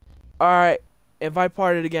 Alright. Invite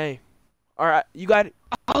party to the game. Alright, you got it?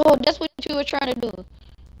 Oh, that's what you were trying to do.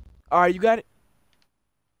 Alright, you got it?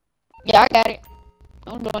 Yeah, I got it.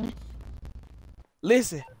 I'm doing it.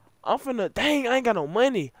 Listen, I'm finna. Dang, I ain't got no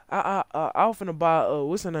money. I was finna buy.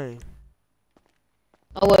 What's her name?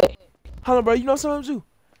 Oh, what? Hold on, bro. You know something too?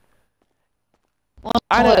 What?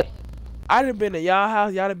 I done been to y'all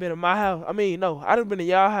house. Y'all done been to my house. I mean, no, I done been to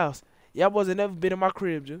y'all house. Y'all wasn't never been in my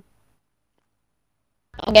crib, Ju.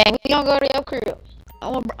 Okay, we gonna go to your crib.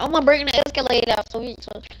 I'm gonna bring the escalator out so we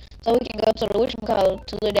can go to the whatchamacallit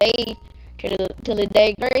to the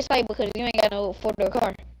day grace site because you ain't got no 4-door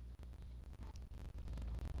car.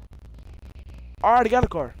 I already got a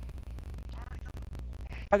car.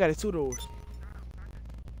 I got it 2 doors.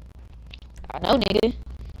 I know, nigga.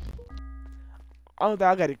 I don't think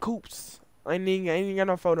I got it coupes. I ain't even got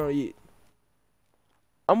no 4-door yet.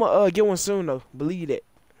 I'ma get one soon though. Believe that.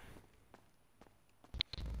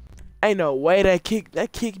 Ain't no way that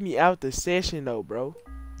kicked me out the session though, bro.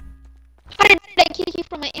 How did they kick you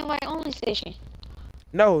from an invite only session?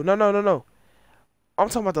 No. I'm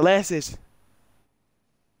talking about the last session.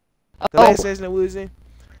 The Oh, last session that we was in.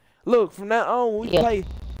 Look, from now on when we Yeah. play.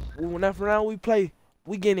 From now on we play.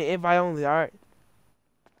 We getting invite only, alright?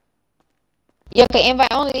 yeah, cause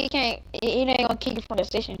invite only, it ain't gonna kick you from the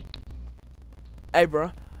session. Hey,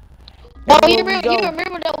 bro. Bro, you Everywhere we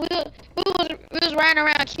remember that we was riding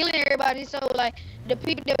around killing everybody, so like the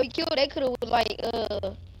people that we killed, they could have was like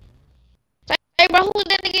say, hey bro, who was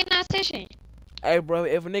that nigga in our session? Hey, bro.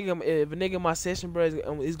 If a nigga in my session, bro,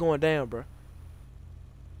 it's going down, bro.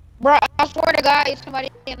 Bro, I swear to God, it's somebody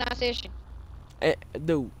in our session. Hey,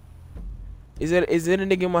 dude. Is it a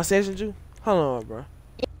nigga in my session, Ju? Hold on, bro.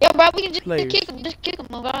 Yeah, bro, we can just Players. kick him,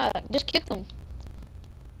 oh God, just kick him.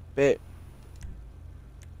 Bet.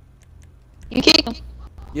 You kick him.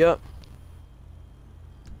 Yep.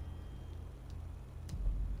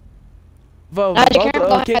 Vote. Nah, Jacameron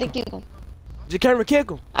gonna have to kick him. Jacameron kick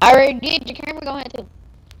him. I already did. Jacameron gonna have to.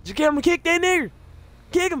 Jacameron kick that nigga.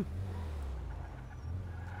 Kick him.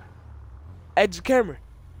 Hey, Jacameron.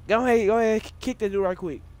 Go ahead, kick that dude right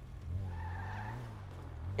quick.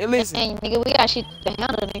 And listen, Hey, nigga, we got shit to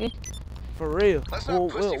handle, nigga. for real. Let's not We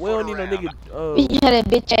pussyfoot don't need no around. nigga. We had that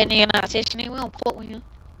bitch ass nigga in our session, and we don't fuck with him.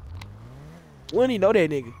 We don't even know that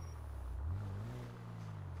nigga.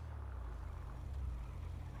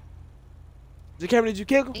 Cameron, did you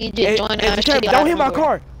kick him? You just joined our Cameron, shit don't out hit of my nowhere.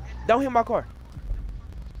 car. Don't hit my car.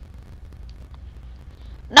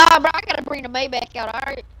 Nah, bro, I gotta bring the Maybach out.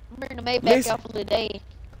 Alright, bring the Maybach Listen. out for the day.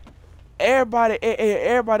 Everybody,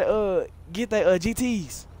 get their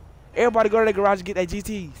GTs. Everybody go to the garage and get their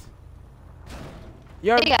GTs.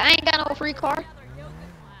 You heard me? Nigga, I ain't got no free car.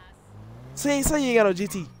 Say you ain't got no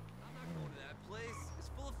GT.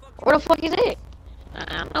 Where the fuck is it?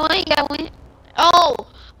 I know I ain't got one. Oh,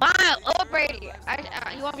 mine upgraded.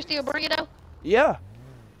 You want me to still bring it up? Yeah.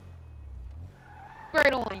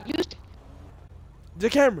 Upgrade on. Used.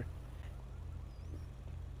 Cameron.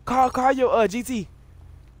 Call your GT.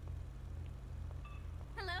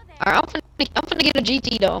 Alright, I'm finna get a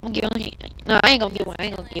GT though. I'm gonna get one. No, I ain't gonna get one. I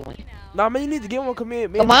ain't gonna get one. Nah, man, you need to get one. Come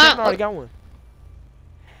in. Man, Come on. Cameron already got one.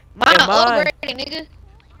 Mine And mine- upgraded, nigga.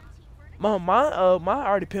 Mine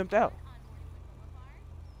already pimped out.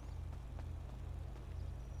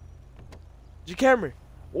 Cameron,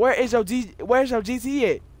 where's your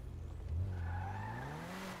GT at?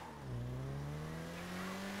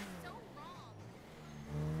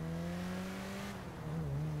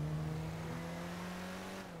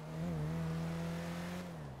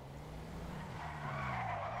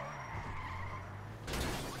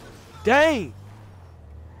 Dang!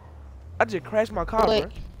 I just crashed my car, Wait.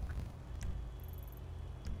 bro.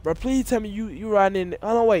 Bro, please tell me you riding in.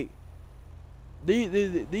 Hold on, wait. Do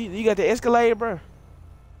you got the Escalade, bro?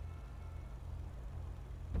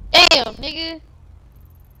 Damn, nigga.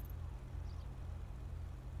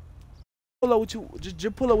 Pull up what you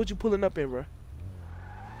just pull up what you pulling up in, bro.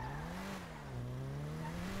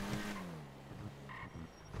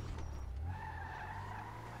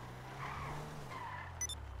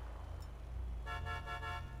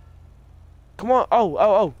 Come on.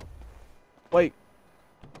 Oh. Wait.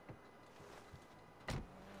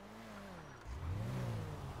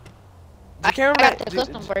 I Cameron got the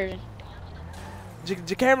custom version.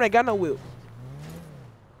 Cameron ain't got no whip.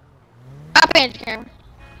 Stop it, camera.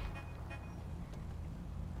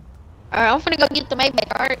 Alright, I'm finna go get the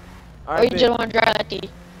Maybach, alright? Or you Alright, just wanna drive that thing?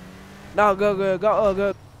 no,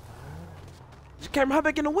 go. Cameron, hop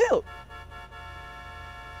back in the whip.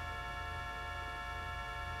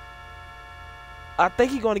 I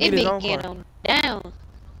think he gonna get his own Get car. him down.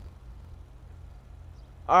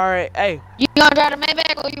 Alright, hey. You gonna drive the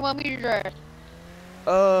Maybach or you want me to drive?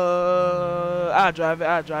 I'll drive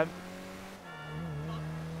it.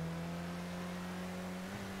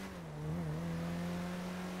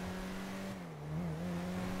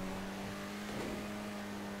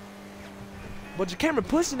 But your camera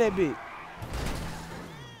pushing that bit.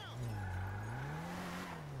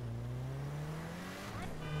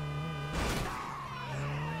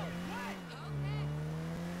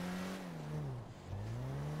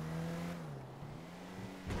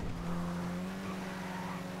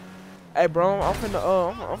 Hey, bro, I'm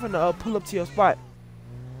finna pull up to your spot.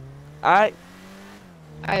 Alright?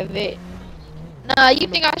 I bet. Nah, you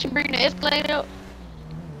think I should bring the Escalade up?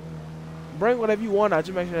 Bring whatever you want out.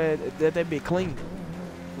 Just make sure that bit clean.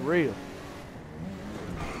 For real.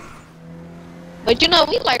 But you know,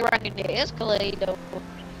 we like riding the Escalade though.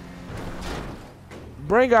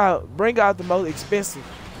 Bring out the most expensive.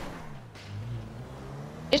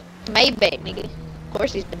 It's the Maybach, nigga. Of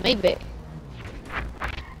course it's the Maybach.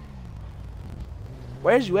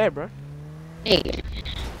 Where's you at, bro? Nigga.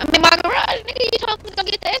 I'm in my garage, nigga. You told me to go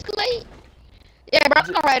get the Escalade? Yeah, bro, I'm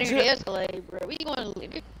gonna ride in the Escalade, bro. We gonna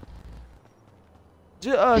live.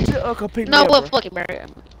 Just come pick me No, up, what bro. fucking bro?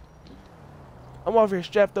 I'm over here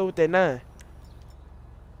strapped up with that 9.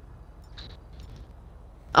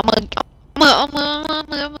 I'm gonna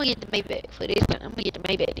get the Maybach for this one. I'm gonna get the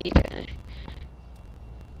Maybach this time.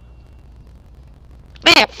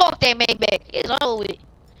 Man, fuck that Maybach. It's over with.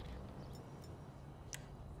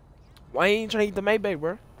 Why ain't trying to get the Maybach,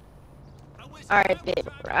 bro? Alright, bet,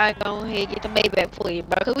 bro. I go ahead and get the Maybach for you,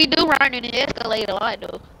 bro. Cause we do ride in the Escalade a lot,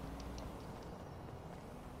 though.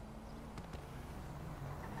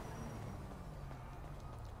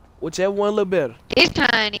 Whichever one a little better. This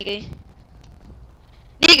time, nigga.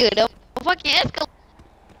 Nigga, the fucking Escalade.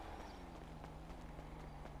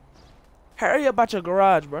 Hurry up about your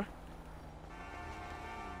garage, bro.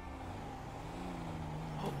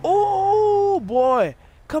 Oh boy,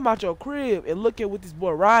 come out your crib and look at what this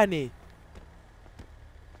boy riding in.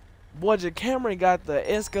 Boy, your Cameron got the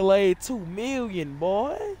Escalade 2 million,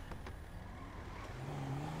 boy.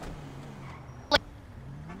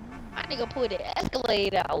 My nigga put the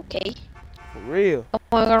Escalade out, okay. For real. I'm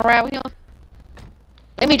gonna ride with him.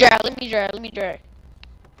 Let me drive.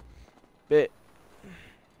 Bet.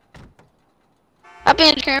 I've been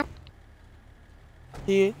in the camera.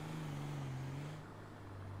 Here.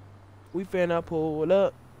 We finna pull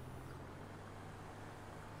up.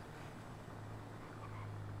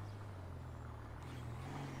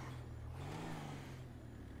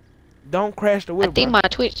 Don't crash the I whip, think bro. my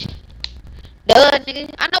Twitch. Duh,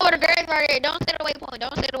 nigga. I know where the graveyard is. Don't set a waypoint.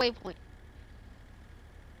 Don't set a waypoint.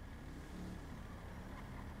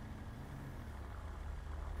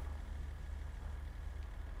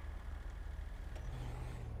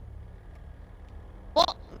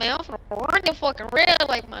 Fuck, man. I'm finna run the fucking red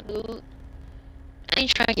light, my dude. I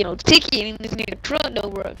ain't trying to get no ticket in this nigga truck, though,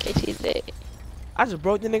 bro. Catch his ass. I just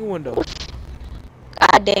broke the nigga window.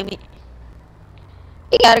 God damn it.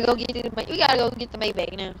 We gotta go get this. We gotta go get the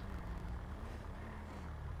Maybach now.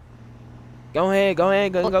 Go ahead,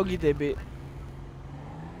 Fuck. go get that bit.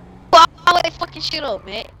 Always fucking shit up,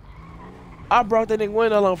 man. I brought that nigga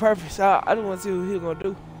window on purpose. I just want to see what he was gonna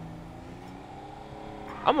do.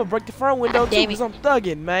 I'm gonna break the front window God too, damn cause it. I'm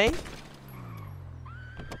thugging, man.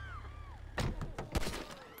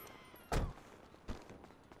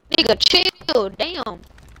 Nigga, chill. Damn.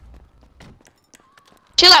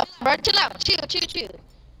 Chill out, bro. Chill out. Chill.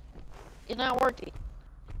 It's not worth it.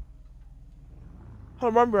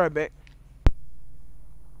 Hold on, I'll be right back.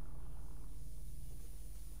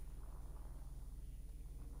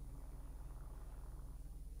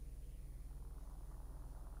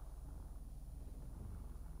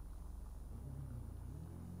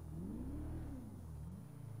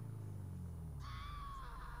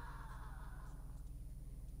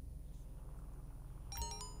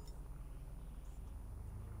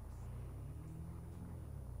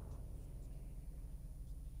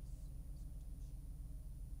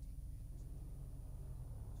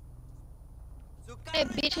 That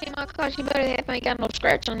bitch in my car, she better have ain't got no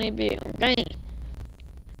scratch on that bitch. Okay.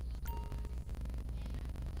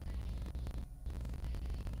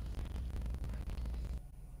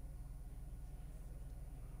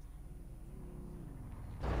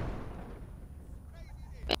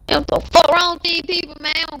 Man, what the fuck wrong with these people,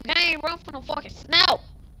 man? Okay, run from the fucking snout.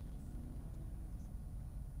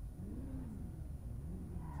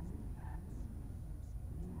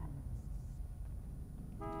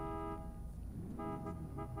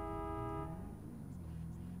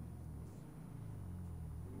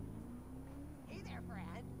 Hey there, friend.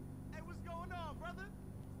 Hey, what's going on, brother?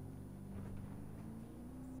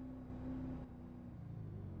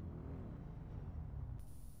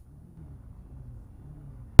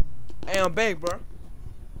 Hey, I'm back, bro.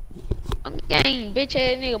 Okay, bitch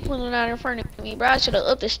ass nigga pulling out in front of me, bro. I should have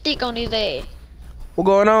upped the stick on his ass. What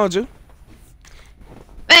going on, Ju?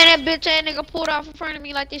 Man, that bitch ass nigga pulled off in front of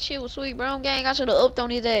me like this shit was sweet, bro. Gang, I should have upped on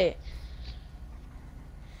his ass.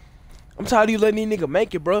 I'm tired of you letting these niggas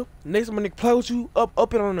make it, bro. Next time a nigga play with you,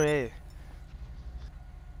 up it on the ass.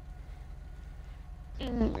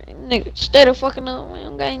 Nigga, steady fucking up,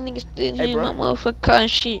 man. Gang, nigga still Hey, hitting bro. my motherfucking car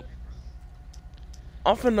and shit.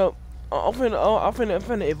 I'm finna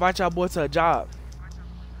invite y'all boys to a job.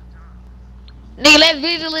 Nigga, let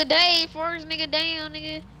Visual Day first, nigga. Damn,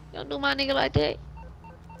 nigga. Don't do my nigga like that.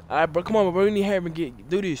 Alright, bro, come on, bro. We need to hurry and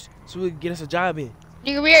do this so we can get us a job in.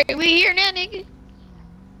 Nigga, we here now, nigga.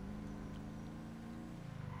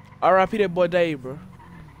 R.I.P. that boy Dave, bro.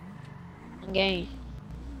 Gang.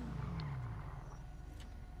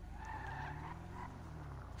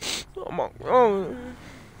 Oh my, oh.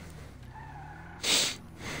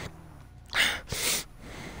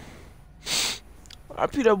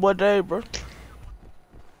 R.I.P. that boy Dave, bro.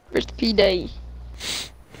 Rest P Day.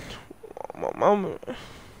 My mama.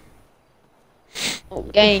 Oh,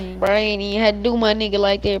 gang, bro. I ain't even had to do my nigga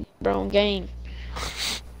like that, bro. Gang.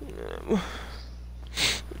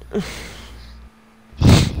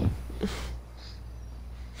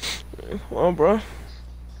 Come on, bro.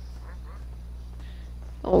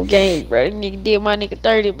 Oh, gang, bro. That nigga did my nigga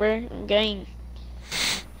 30, bro. Oh, gang.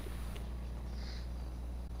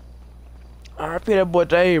 R.I.P. that boy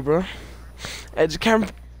Dave, bro. Hey, just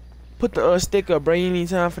can't put the stick up, bro. You ain't need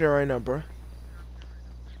time for that right now, bro.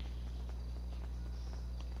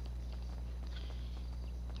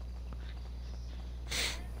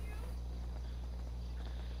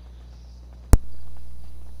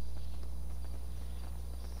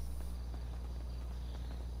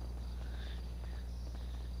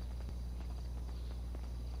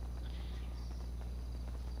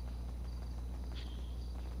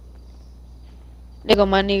 Nigga,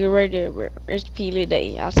 my nigga right there, bro. Rest P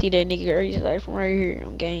Day. I see that nigga early like from right here.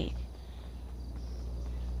 On gang.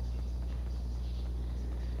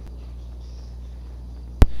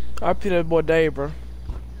 R.I.P. that boy Dave, bro.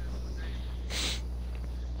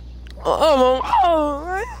 Oh,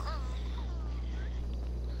 man.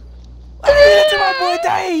 What did to my boy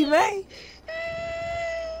Dave, man?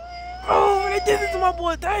 Man, this is my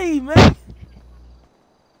boy Dave, man.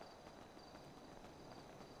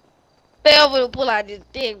 They over to pull out this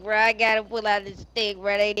stick, bro. I gotta pull out this stick,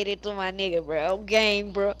 bro. They did it to my nigga, bro. I'm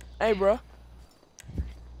game, bro. Hey, bro.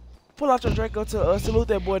 Pull out your Draco to salute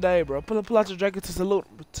that boy Dave, bro. Pull out your Draco to salute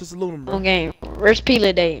him, bro. I'm game. Rest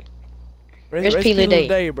Peeler Day. Rest Peeler Peeler Day.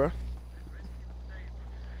 Dave, bro.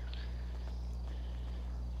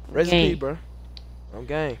 Rest Gang. P, bro. I'm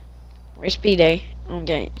gang. Rest P Day. I'm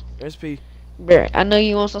game. Rest P. Bro, I know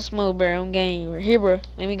you want some smoke, bro. I'm game. Here, bro.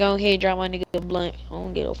 Let me go ahead and drop my nigga a blunt. I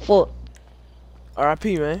don't give a fuck.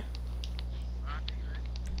 R.I.P., man.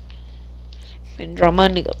 Finna drop my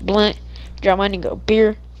nigga a blunt. Drop my nigga a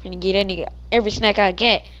beer. Finna get that nigga every snack I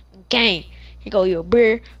got. Gang. Here go your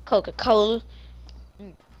beer, Coca-Cola.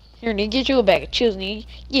 Here, nigga, get you a bag of chips, nigga.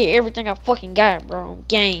 Yeah, everything I fucking got, bro. I'm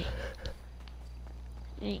gang.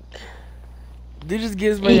 Did you just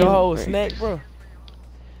give this man your Damn, whole bro. snack, bro?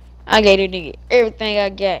 I gave that nigga everything I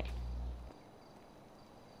got.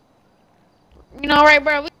 You know, right,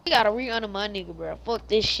 bro? We gotta re-honor my nigga, bro. Fuck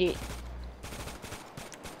this shit.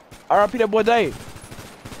 R.I.P. that boy Dave.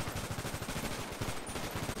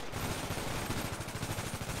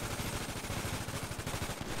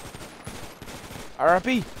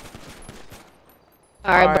 R.I.P.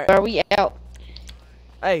 Alright, Alright. bro. We out.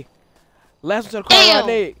 Hey, last one to the car right Damn.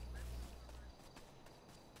 there.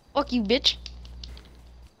 Fuck you, bitch.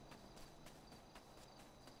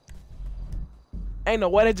 Ain't no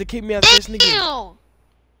way they just keep me out this nigga. Damn.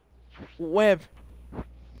 Web.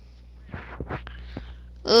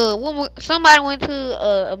 Somebody went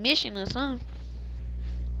to a mission or something.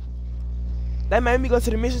 That made me go to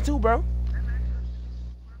the mission too, bro.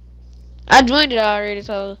 I joined it already,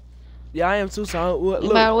 so Yeah, I am too, so you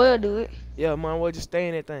look. might as well do it. Yeah, might as well just stay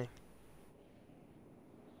in that thing.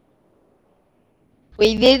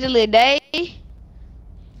 We did the day.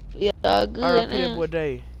 We all good R.I.P. that now. boy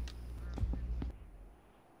Dave.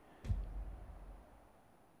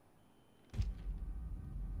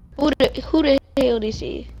 Who the hell this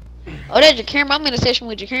is? Oh, that's your camera. I'm in a session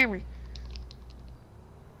with your camera.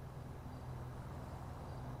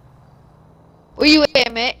 Where you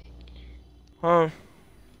at, Matt? Huh?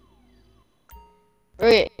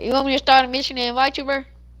 Right. You want me to start a mission and invite you, bro?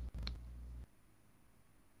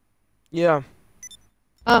 Yeah.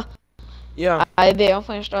 Huh? Yeah. I bet I'm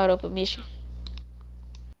finna start up a mission.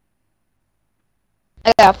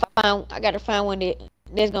 I gotta find one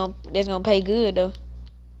that's gonna pay good though.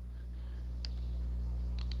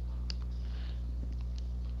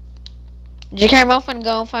 Jacob, I'm finna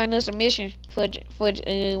go and find us a mission for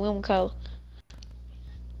women call.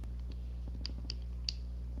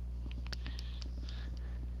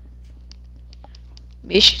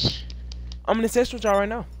 Missions. I'm in the session with y'all right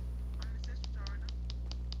now.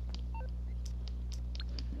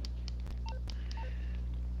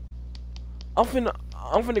 I'm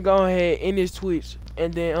finna go ahead in this Twitch,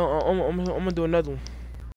 and then I'm gonna do another one.